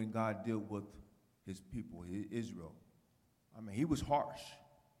God dealt with his people, Israel. I mean, he was harsh.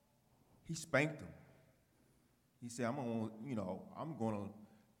 He spanked them. He said, I'm going to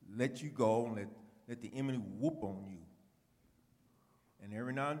let you go and let the enemy whoop on you. And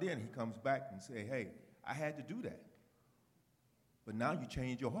every now and then he comes back and say, hey, I had to do that. But now you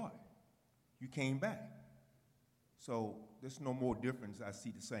changed your heart. You came back. So there's no more difference. I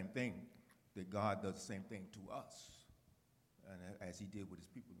see the same thing, that God does the same thing to us. And as he did with his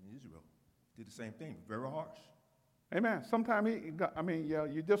people in Israel. Did the same thing, very harsh. Amen. Sometimes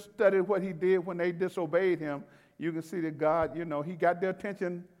you just studied what he did when they disobeyed him. You can see that God, he got their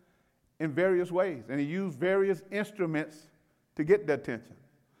attention in various ways. And he used various instruments to get their attention.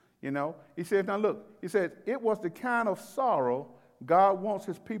 He says, now look, he says, it was the kind of sorrow God wants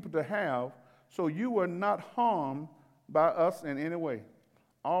his people to have, so you were not harmed by us in any way.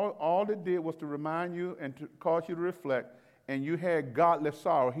 All it did was to remind you and to cause you to reflect, and you had godly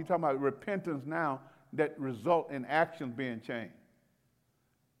sorrow. He's talking about repentance now that result in actions being changed.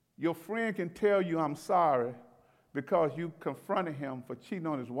 Your friend can tell you, I'm sorry, because you confronted him for cheating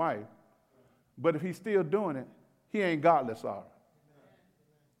on his wife, but if he's still doing it, he ain't godly sorry.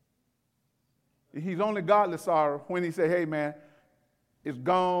 He's only godly sorry when he say, hey, man, it's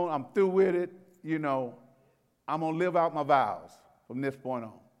gone. I'm through with it. I'm going to live out my vows from this point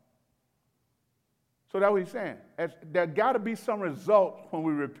on. So that's what he's saying. There got to be some result when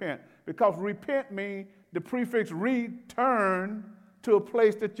we repent, because repent means the prefix return to a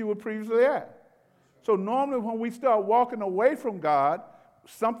place that you were previously at. So normally when we start walking away from God,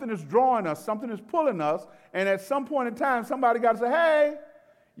 something is drawing us, something is pulling us, and at some point in time, somebody got to say, hey,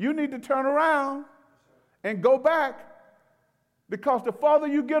 you need to turn around and go back, because the farther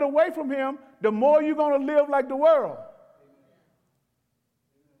you get away from him, the more you're going to live like the world.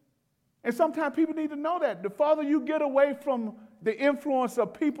 And sometimes people need to know that. The farther you get away from the influence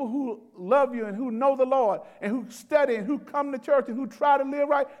of people who love you and who know the Lord and who study and who come to church and who try to live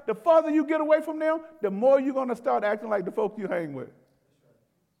right, the farther you get away from them, the more you're going to start acting like the folk you hang with.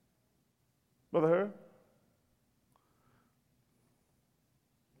 Brother Herb?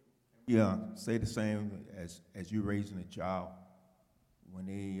 Yeah, say the same as you raising a child when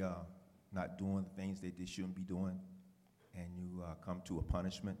they not doing the things that they shouldn't be doing, and you come to a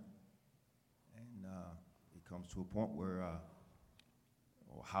punishment, and it comes to a point where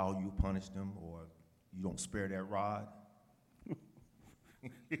or how you punish them, or you don't spare that rod.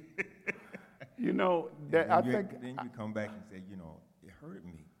 That I think. Then you come back and say, it hurt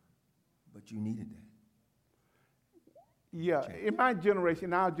me, but you needed that. Yeah, in my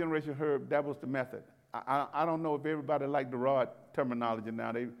generation, our generation, Herb, that was the method. I don't know if everybody liked the rod terminology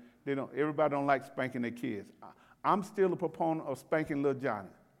now. Everybody don't like spanking their kids. I'm still a proponent of spanking little Johnny.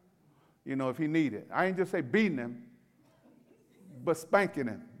 If he needed. I ain't just say beating him, but spanking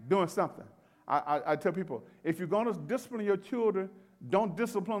him, doing something. I tell people, if you're going to discipline your children, don't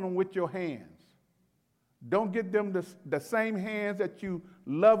discipline them with your hands. Don't get them the same hands that you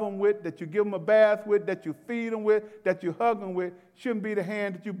love them with, that you give them a bath with, that you feed them with, that you hug them with. Shouldn't be the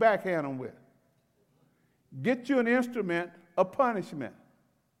hand that you backhand them with. Get you an instrument of punishment.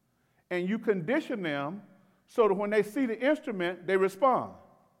 And you condition them so that when they see the instrument, they respond.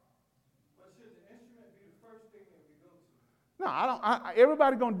 But should the instrument be the first thing that we go to? No,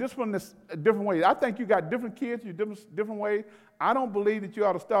 everybody's going to discipline this different ways. I think you got different kids, you different ways. I don't believe that you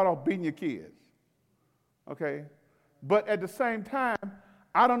ought to start off beating your kids. Okay? But at the same time,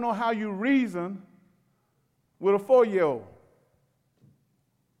 I don't know how you reason with a 4-year-old.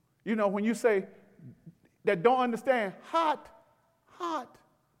 When you say that don't understand, hot, hot,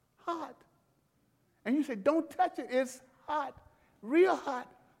 hot. And you say, don't touch it, it's hot, real hot.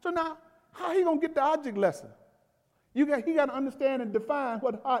 So now, how he going to get the object lesson? He got to understand and define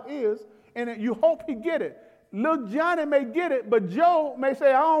what hot is, and you hope he get it. Little Johnny may get it, but Joe may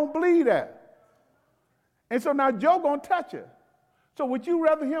say, I don't believe that. And so now Joe going to touch it. So would you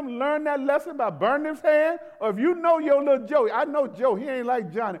rather him learn that lesson by burning his hand? Or if you know your little Joe, I know Joe, he ain't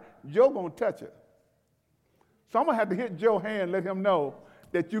like Johnny, Joe going to touch it. So I'm going to have to hit Joe's hand and let him know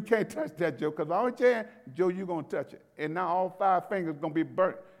that you can't touch that, Joe, because I chance, Joe, you're going to touch it. And now all 5 fingers going to be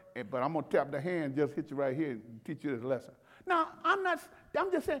burnt. But I'm going to tap the hand, just hit you right here and teach you this lesson. Now, I'm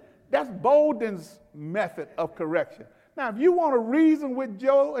just saying, that's Bolden's method of correction. Now, if you want to reason with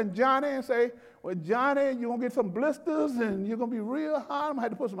Joe and Johnny and say, well, Johnny, you're going to get some blisters and you're going to be real hot, I'm going to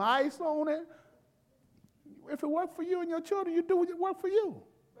have to put some ice on it. If it worked for you and your children, you do what worked for you.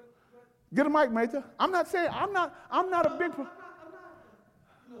 Get a mic, Major. I'm not saying, I'm not a big...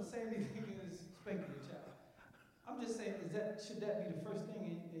 I'm not saying anything is spanking your child. I'm just saying, should that be the first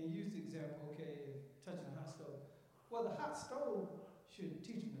thing? And use the example, okay, touching a hot stove. Well, the hot stove should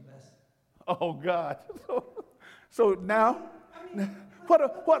teach them a lesson. Oh, God. So now, what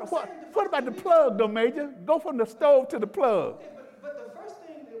about the plug, though, Major? Go from the stove to the plug. Okay, but the first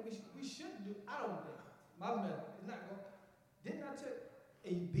thing that we should do, I don't think, my method is not going, didn't I tell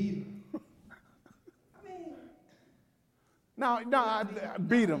a beater? I mean. No, I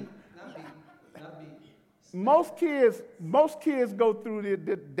beat them. Not beat. Most kids go through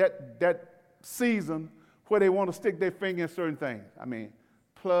that season where they want to stick their finger in certain things. I mean,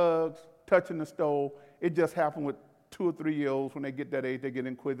 plugs, touching the stove. It just happened with 2 or 3-year-olds. When they get that age, they get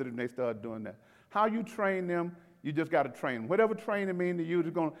inquisitive and they start doing that. How you train them, you just got to train them. Whatever training means to you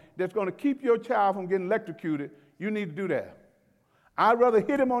that's going to keep your child from getting electrocuted, you need to do that. I'd rather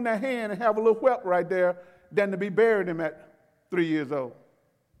hit him on that hand and have a little whelp right there than to be burying him at 3 years old.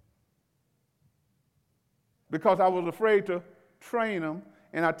 Because I was afraid to train him,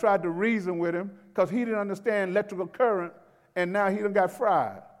 and I tried to reason with him because he didn't understand electrical current, and now he done got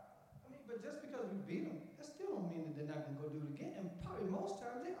fried. I mean, but just because we beat them, that still don't mean that they're not going to go do it again. And probably most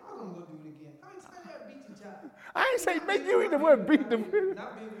times they are going to go do it again. How many times you ever beat your child? I ain't say make you eat the word beat them.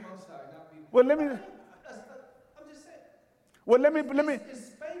 Not beat them, I'm sorry, not beat them. Well, let me. I'm just saying. Well, let me.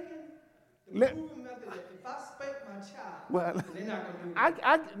 Is spanking the proven method that if I spank my child, they're not going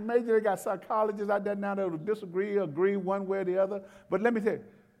to do it. Major, they got psychologists out there now that will disagree, agree one way or the other. But let me tell you,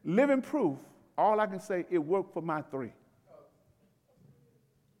 living proof, all I can say, it worked for my 3.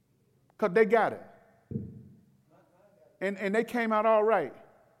 Because they got it. And they came out all right.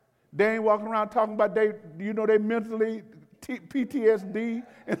 They ain't walking around talking about they mentally PTSD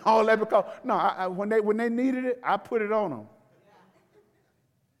and all that. Because when they needed it, I put it on them.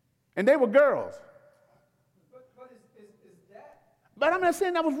 And they were girls. But is that? But I'm not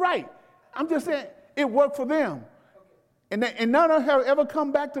saying that was right. I'm just saying it worked for them. Okay. And none of them have ever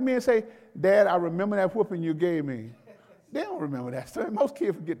come back to me and say, Dad, I remember that whooping you gave me. They don't remember that stuff. Most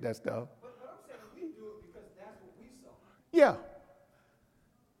kids forget that stuff. But I'm saying we do it because that's what we saw. Yeah.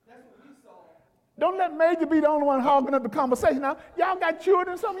 That's what we saw. Don't let Major be the only one hogging up the conversation. Now, y'all got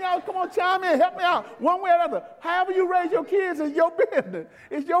children. Some of y'all, come on, chime in, help me out, one way or another. However you raise your kids is your business.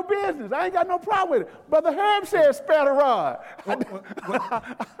 It's your business. I ain't got no problem with it. Brother Herb said spare the rod.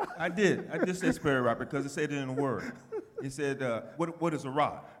 I did. I just said spare the rod because it said it in the word. It said, what is a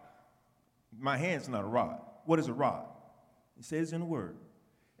rod? My hand's not a rod. What is a rod? He says in the word.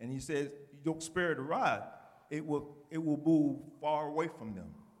 And he says, you don't spare the rod, it will move far away from them.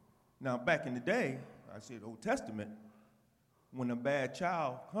 Now, back in the day, I said Old Testament, when a bad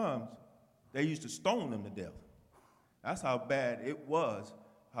child comes, they used to stone them to death. That's how bad it was,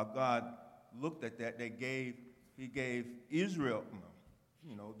 how God looked at that. He gave Israel,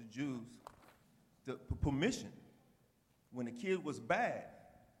 the Jews, the permission. When the kid was bad,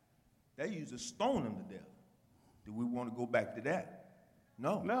 they used to stone him to death. Do we want to go back to that?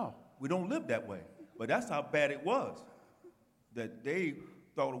 No. No. We don't live that way. But that's how bad it was. That they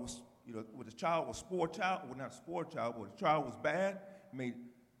thought it was, when the child was sport child, well, not sport child, but the child was bad,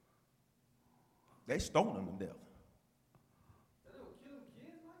 they stoned him to death. They were killing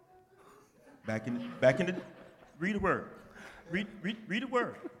kids like that? Back in the, read the word. Read the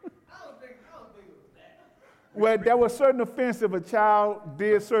word. I don't think it was that. Well, there was certain offense if a child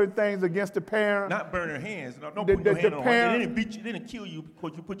did certain things against the parent. Not burn their hands. Don't put your hand on parent, They didn't beat you. They didn't kill you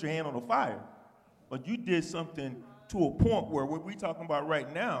because you put your hand on the fire. But you did something to a point where what we're talking about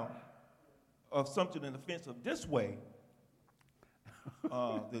right now, of something in offense of this way,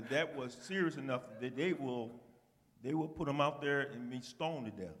 that was serious enough that they will put them out there and be stoned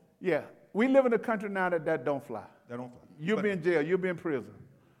to death. Yeah. We live in a country now that don't fly. That don't fly. You'll be in jail. You'll be in prison.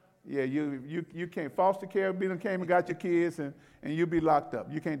 Yeah, you can't. Foster care came and got your kids, and you'll be locked up.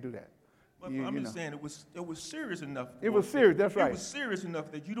 You can't do that. But I'm just saying it was serious enough. It was serious. That's right. It was serious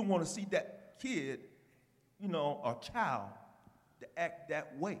enough that you don't want to see that kid, or child, to act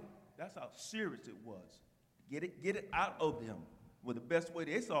that way. That's how serious it was. Get it out of them. Well, the best way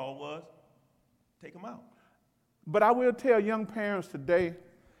they saw was take them out. But I will tell young parents today,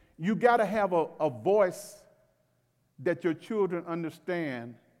 you got to have a voice that your children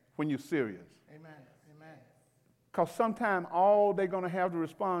understand when you're serious. Amen. Amen. Because sometimes all they're going to have to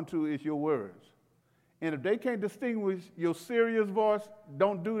respond to is your words. And if they can't distinguish your serious voice,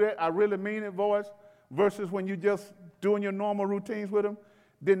 don't do that, I really mean it voice, versus when you just doing your normal routines with them,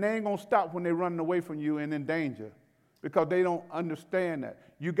 then they ain't going to stop when they're running away from you and in danger because they don't understand that.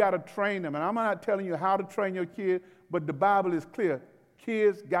 You got to train them. And I'm not telling you how to train your kid, but the Bible is clear.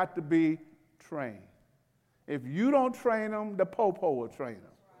 Kids got to be trained. If you don't train them, the popo will train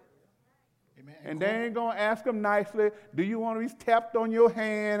them. Amen. And they ain't going to ask them nicely, do you want to be tapped on your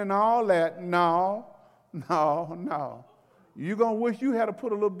hand and all that? No. You're going to wish you had to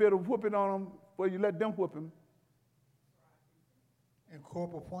put a little bit of whooping on them before you let them whoop him. And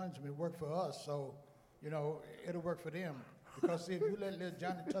corporal punishment work for us, so, it'll work for them. Because see, if you let little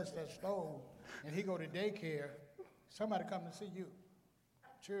Johnny touch that stove and he go to daycare, somebody come to see you.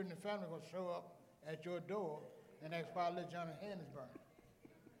 Children and family will show up at your door and ask why little Johnny's hand is burned.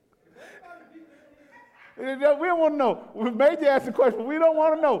 We don't want to know. We made you ask the question, but we don't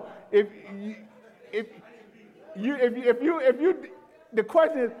want to know. The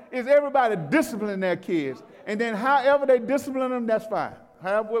question is everybody disciplining their kids, and then however they discipline them, that's fine.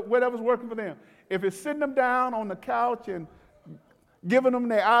 Whatever's working for them. If it's sitting them down on the couch and giving them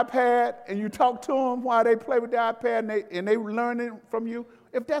their iPad, and you talk to them while they play with the iPad and they learn it from you,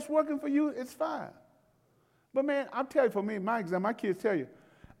 if that's working for you, it's fine. But man, I'll tell you, for me, my kids tell you,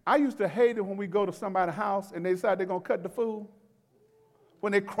 I used to hate it when we go to somebody's house and they decide they're going to cut the food.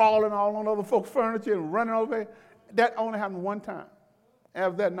 When they're crawling all on other folks' furniture and running over it. That only happened one time.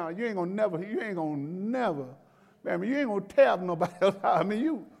 After that, no, you ain't gonna never, man, you ain't gonna tear up nobody else's house. I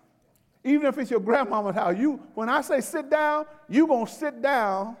mean, even if it's your grandmama's house, when I say sit down, you gonna sit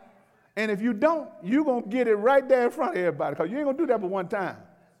down, and if you don't, you gonna get it right there in front of everybody, because you ain't gonna do that but one time.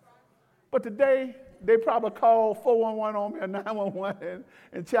 But today, they probably call 411 on me or 911,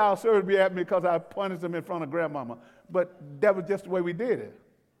 and child service be at me because I punished them in front of grandmama. But that was just the way we did it.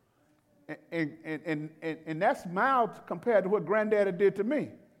 And that's mild compared to what granddaddy did to me.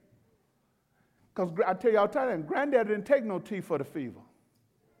 Because I tell you all the time, granddaddy didn't take no tea for the fever.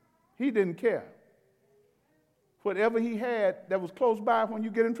 He didn't care. Whatever he had that was close by when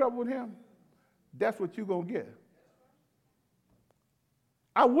you get in trouble with him, that's what you're going to get.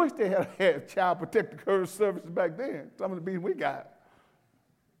 I wish they had child protective services back then, some of the beats we got.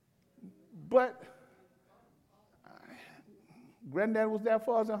 But Granddad was there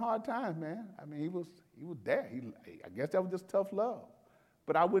for us in hard times, man. I mean, he was there. I guess that was just tough love.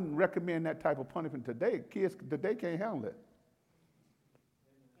 But I wouldn't recommend that type of punishment today. Kids today can't handle it.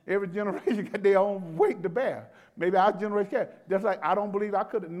 Every generation got their own weight to bear. Maybe our generation can. Just like I don't believe I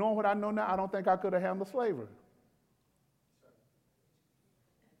could have, knowing what I know now, I don't think I could have handled slavery.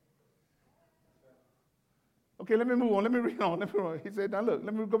 Okay, let me move on. Let me read on. He said, now look,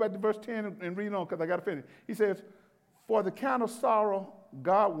 let me go back to verse 10 and read on because I got to finish. He says, for the kind of sorrow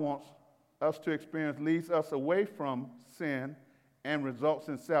God wants us to experience leads us away from sin and results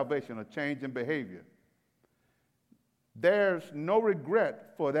in salvation, a change in behavior. There's no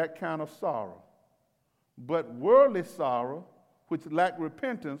regret for that kind of sorrow. But worldly sorrow, which lack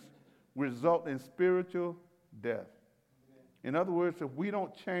repentance, result in spiritual death. In other words, if we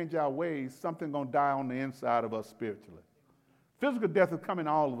don't change our ways, something's going to die on the inside of us spiritually. Physical death is coming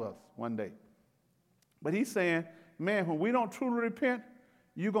to all of us one day. But he's saying, man, when we don't truly repent,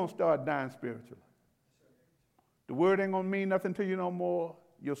 you're going to start dying spiritually. The word ain't going to mean nothing to you no more.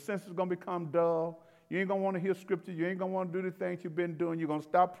 Your senses are going to become dull. You ain't going to want to hear scripture. You ain't going to want to do the things you've been doing. You're going to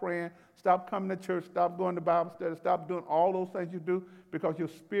stop praying, stop coming to church, stop going to Bible study, stop doing all those things you do because your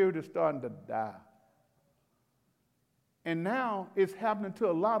spirit is starting to die. And now it's happening to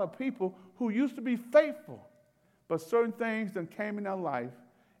a lot of people who used to be faithful, but certain things that came in their life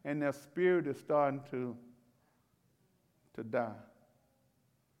and their spirit is starting to die.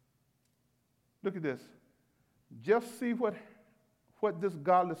 Look at this. Just see what this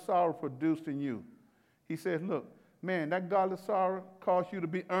godly sorrow produced in you. He says, look, man, that godly sorrow caused you to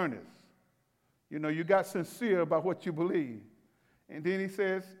be earnest. You know, you got sincere about what you believe. And then he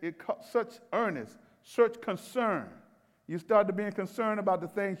says, such earnest, such concern. You started being concerned about the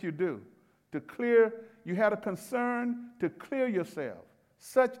things you do. You had a concern to clear yourself.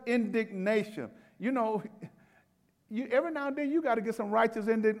 Such indignation. You know, every now and then you got to get some righteous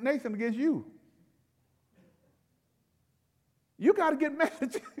indignation against you. You got to get mad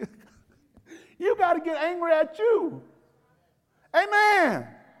at you. You got to get angry at you. Amen.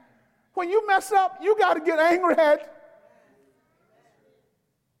 When you mess up, you got to get angry at.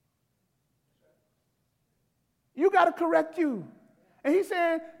 You got to correct you. And he's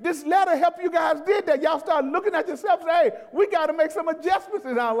saying, this letter helped you guys did that. Y'all start looking at yourself and say, hey, we got to make some adjustments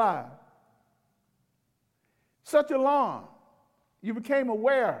in our lives. Such alarm. You became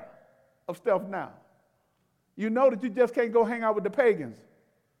aware of stuff now. You know that you just can't go hang out with the pagans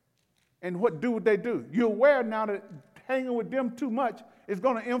and do what they do. You're aware now that hanging with them too much is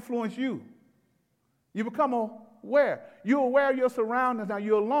going to influence you. You become aware. You're aware of your surroundings now.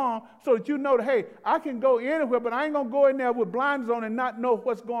 You're alarmed so that you know that, hey, I can go anywhere, but I ain't going to go in there with blinders on and not know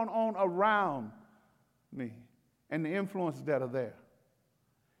what's going on around me and the influences that are there.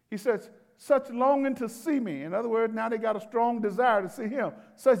 He says, such longing to see me. In other words, now they got a strong desire to see him.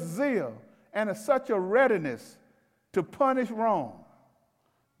 Such zeal and such a readiness to punish wrong.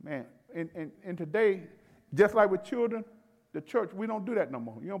 Man, and today, just like with children, the church, we don't do that no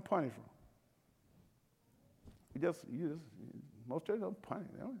more. You don't punish them. Most churches don't punish.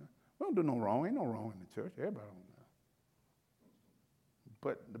 We don't do no wrong. Ain't no wrong in the church. Everybody don't know.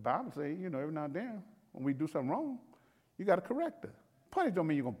 But the Bible says, you know, every now and then, when we do something wrong, you got to correct her. Punish don't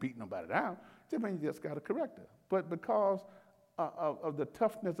mean you're going to beat nobody down. It just means you just got to correct her. But because of the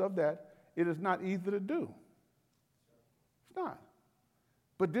toughness of that, it is not easy to do. It's not.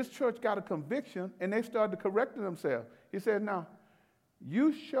 But this church got a conviction, and they started correcting themselves. He said, now,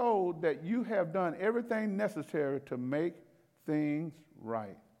 you showed that you have done everything necessary to make things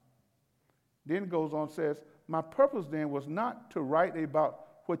right. Then it goes on and says, my purpose then was not to write about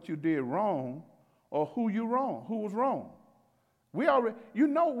what you did wrong or who was wrong. We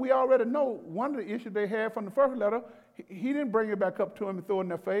already know one of the issues they had from the first letter, he didn't bring it back up to him and throw it in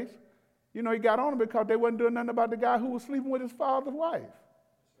their face. You know, he got on them because they wasn't doing nothing about the guy who was sleeping with his father's wife.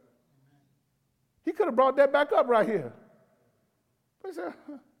 He could have brought that back up right here. But he said,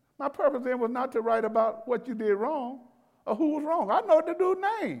 my purpose then was not to write about what you did wrong or who was wrong. I know the dude's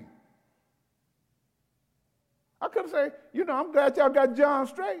name. I could have said, you know, I'm glad y'all got John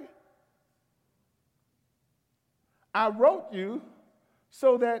straight. I wrote you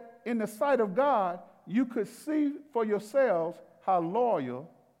so that in the sight of God, you could see for yourselves how loyal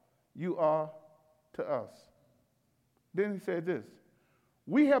you are to us. Then he said this,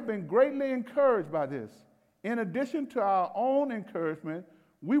 we have been greatly encouraged by this. In addition to our own encouragement,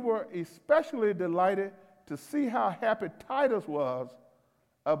 we were especially delighted to see how happy Titus was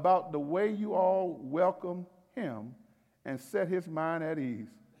about the way you all welcomed him and set his mind at ease.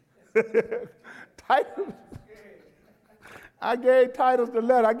 Titus, I gave Titus the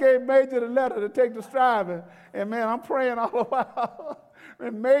letter. I gave Major the letter to take the striving. And, man, I'm praying all the while.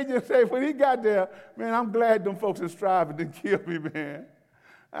 And Major said, when he got there, man, I'm glad them folks in striving didn't kill me, man.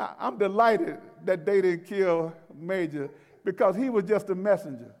 I'm delighted that they didn't kill Major because he was just a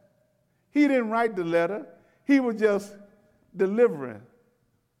messenger. He didn't write the letter. He was just delivering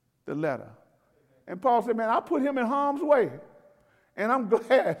the letter. And Paul said, man, I put him in harm's way. And I'm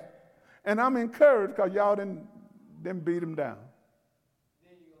glad. And I'm encouraged because y'all didn't beat him down.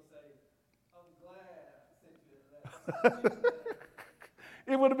 Then you're going to say, I'm glad I sent you that letter.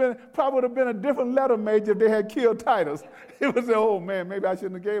 It would have been a different letter, Major, if they had killed Titus. It was, oh man, maybe I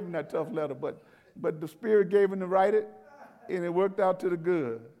shouldn't have gave him that tough letter, but the Spirit gave him to write it, and it worked out to the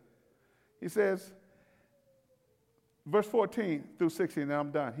good. He says, verse 14 through 16, and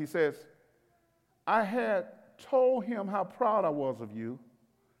I'm done. He says, I had told him how proud I was of you,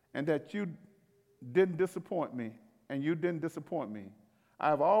 and that you didn't disappoint me, and you didn't disappoint me. I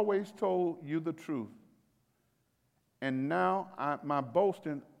have always told you the truth. And now my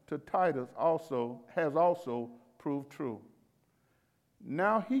boasting to Titus has also proved true.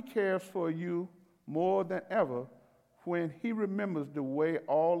 Now he cares for you more than ever when he remembers the way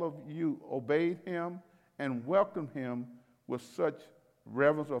all of you obeyed him and welcomed him with such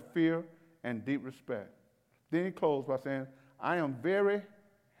reverence of fear and deep respect. Then he closed by saying, I am very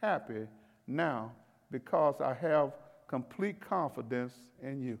happy now because I have complete confidence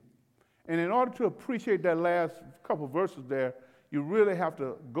in you. And in order to appreciate that last couple verses there, you really have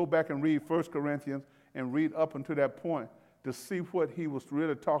to go back and read 1 Corinthians and read up until that point to see what he was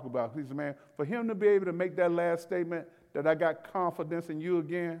really talking about. He said, man, for him to be able to make that last statement that I got confidence in you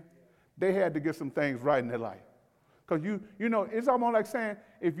again, they had to get some things right in their life. Because you know, it's almost like saying,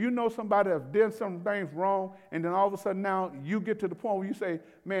 if you know somebody that did some things wrong, and then all of a sudden now you get to the point where you say,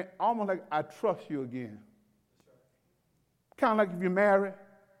 man, almost like I trust you again. Kind of like if you're married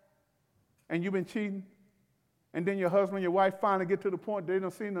and you've been cheating, and then your husband, your wife finally get to the point they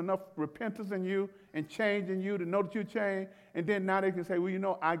don't see enough repentance in you and change in you to know that you changed, and then now they can say, well, you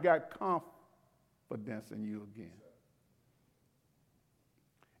know, I got confidence in you again.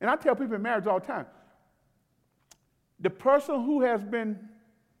 And I tell people in marriage all the time, the person who has been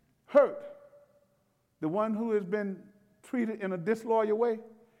hurt, the one who has been treated in a disloyal way,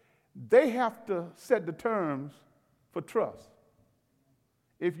 they have to set the terms for trust.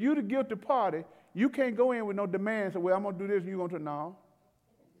 If you're the guilty party, you can't go in with no demands. Say, well, I'm going to do this and you're going to do no.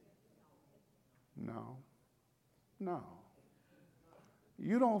 No.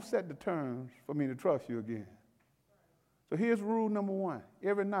 You don't set the terms for me to trust you again. So here's rule number one.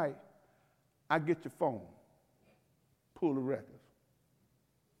 Every night, I get your phone, pull the records.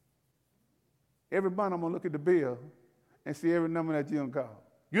 Every month, I'm going to look at the bill and see every number that you don't call.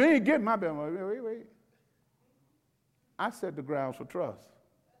 You ain't getting my bill. Wait. I set the grounds for trust.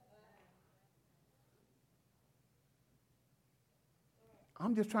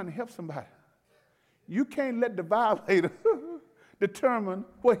 I'm just trying to help somebody. You can't let the violator determine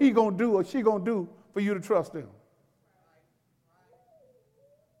what he going to do or she going to do for you to trust them.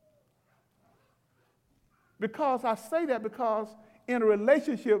 Because I say that because in a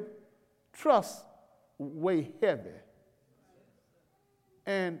relationship, trust weigh heavy.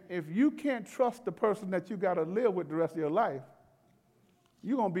 And if you can't trust the person that you got to live with the rest of your life,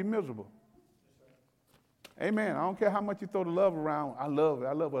 you're going to be miserable. Amen. I don't care how much you throw the love around. I love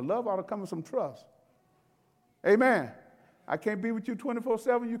it. But love ought to come with some trust. Amen. I can't be with you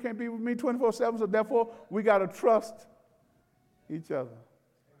 24/7. You can't be with me 24/7. So therefore, we got to trust each other.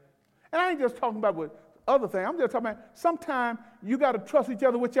 And I ain't just talking about with other things. I'm just talking about sometimes you got to trust each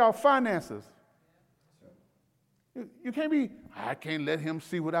other with your finances. You can't be, I can't let him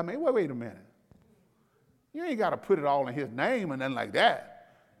see what I mean. Wait a minute. You ain't got to put it all in his name and nothing like that.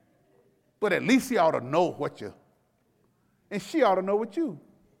 But at least he ought to know what you, and she ought to know what you.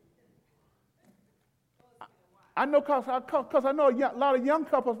 I know because I know a lot of young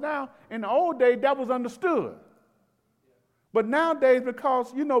couples now, in the old days, that was understood. But nowadays,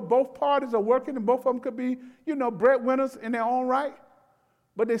 because, you know, both parties are working and both of them could be, you know, breadwinners in their own right,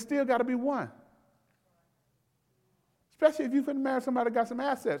 but they still got to be one. Especially if you're finna marry somebody that got some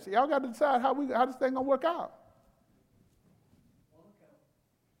assets. Y'all got to decide how this thing going to work out.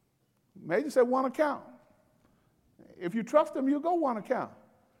 Major said one account. If you trust them, you go one account.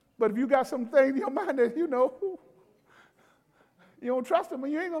 But if you got some things in your mind that, you know, you don't trust them,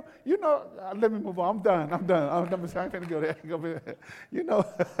 and you ain't going to, you know, let me move on. I'm done. I ain't finna go there. You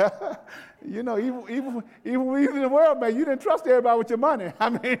know, even in the world, man, you didn't trust everybody with your money. I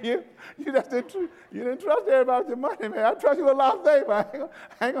mean, you didn't trust everybody with your money, man. I trust you with a lot of things, but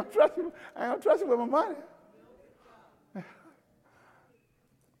I ain't gonna trust you with my money.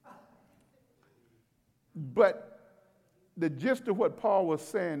 But the gist of what Paul was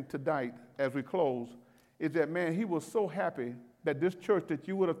saying tonight as we close is that, man, he was so happy that this church that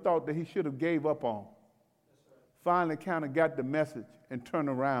you would have thought that he should have gave up on finally kind of got the message and turned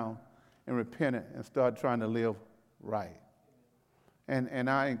around and repented and started trying to live right. And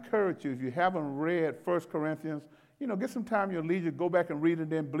I encourage you, if you haven't read 1 Corinthians, you know, get some time in your leisure, go back and read it,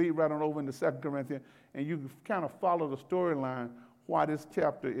 then bleed right on over into 2 Corinthians, and you kind of follow the storyline why this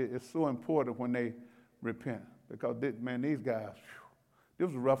chapter is so important when they repent. Because, these guys, this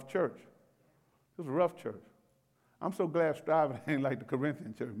was a rough church. This was a rough church. I'm so glad Striving ain't like the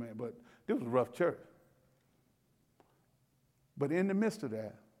Corinthian church, man, but this was a rough church. But in the midst of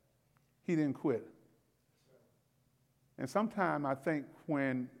that, he didn't quit. And sometimes I think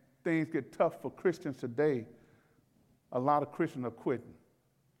when things get tough for Christians today, a lot of Christians are quitting.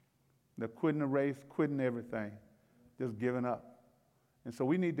 They're quitting the race, quitting everything, just giving up. And so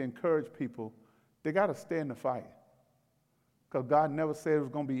we need to encourage people, they got to stay in the fight. Because God never said it was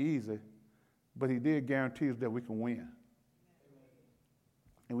going to be easy, but he did guarantee us that we can win.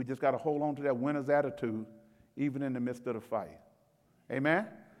 And we just got to hold on to that winner's attitude, even in the midst of the fight. Amen?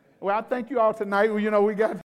 Well, I thank you all tonight. We got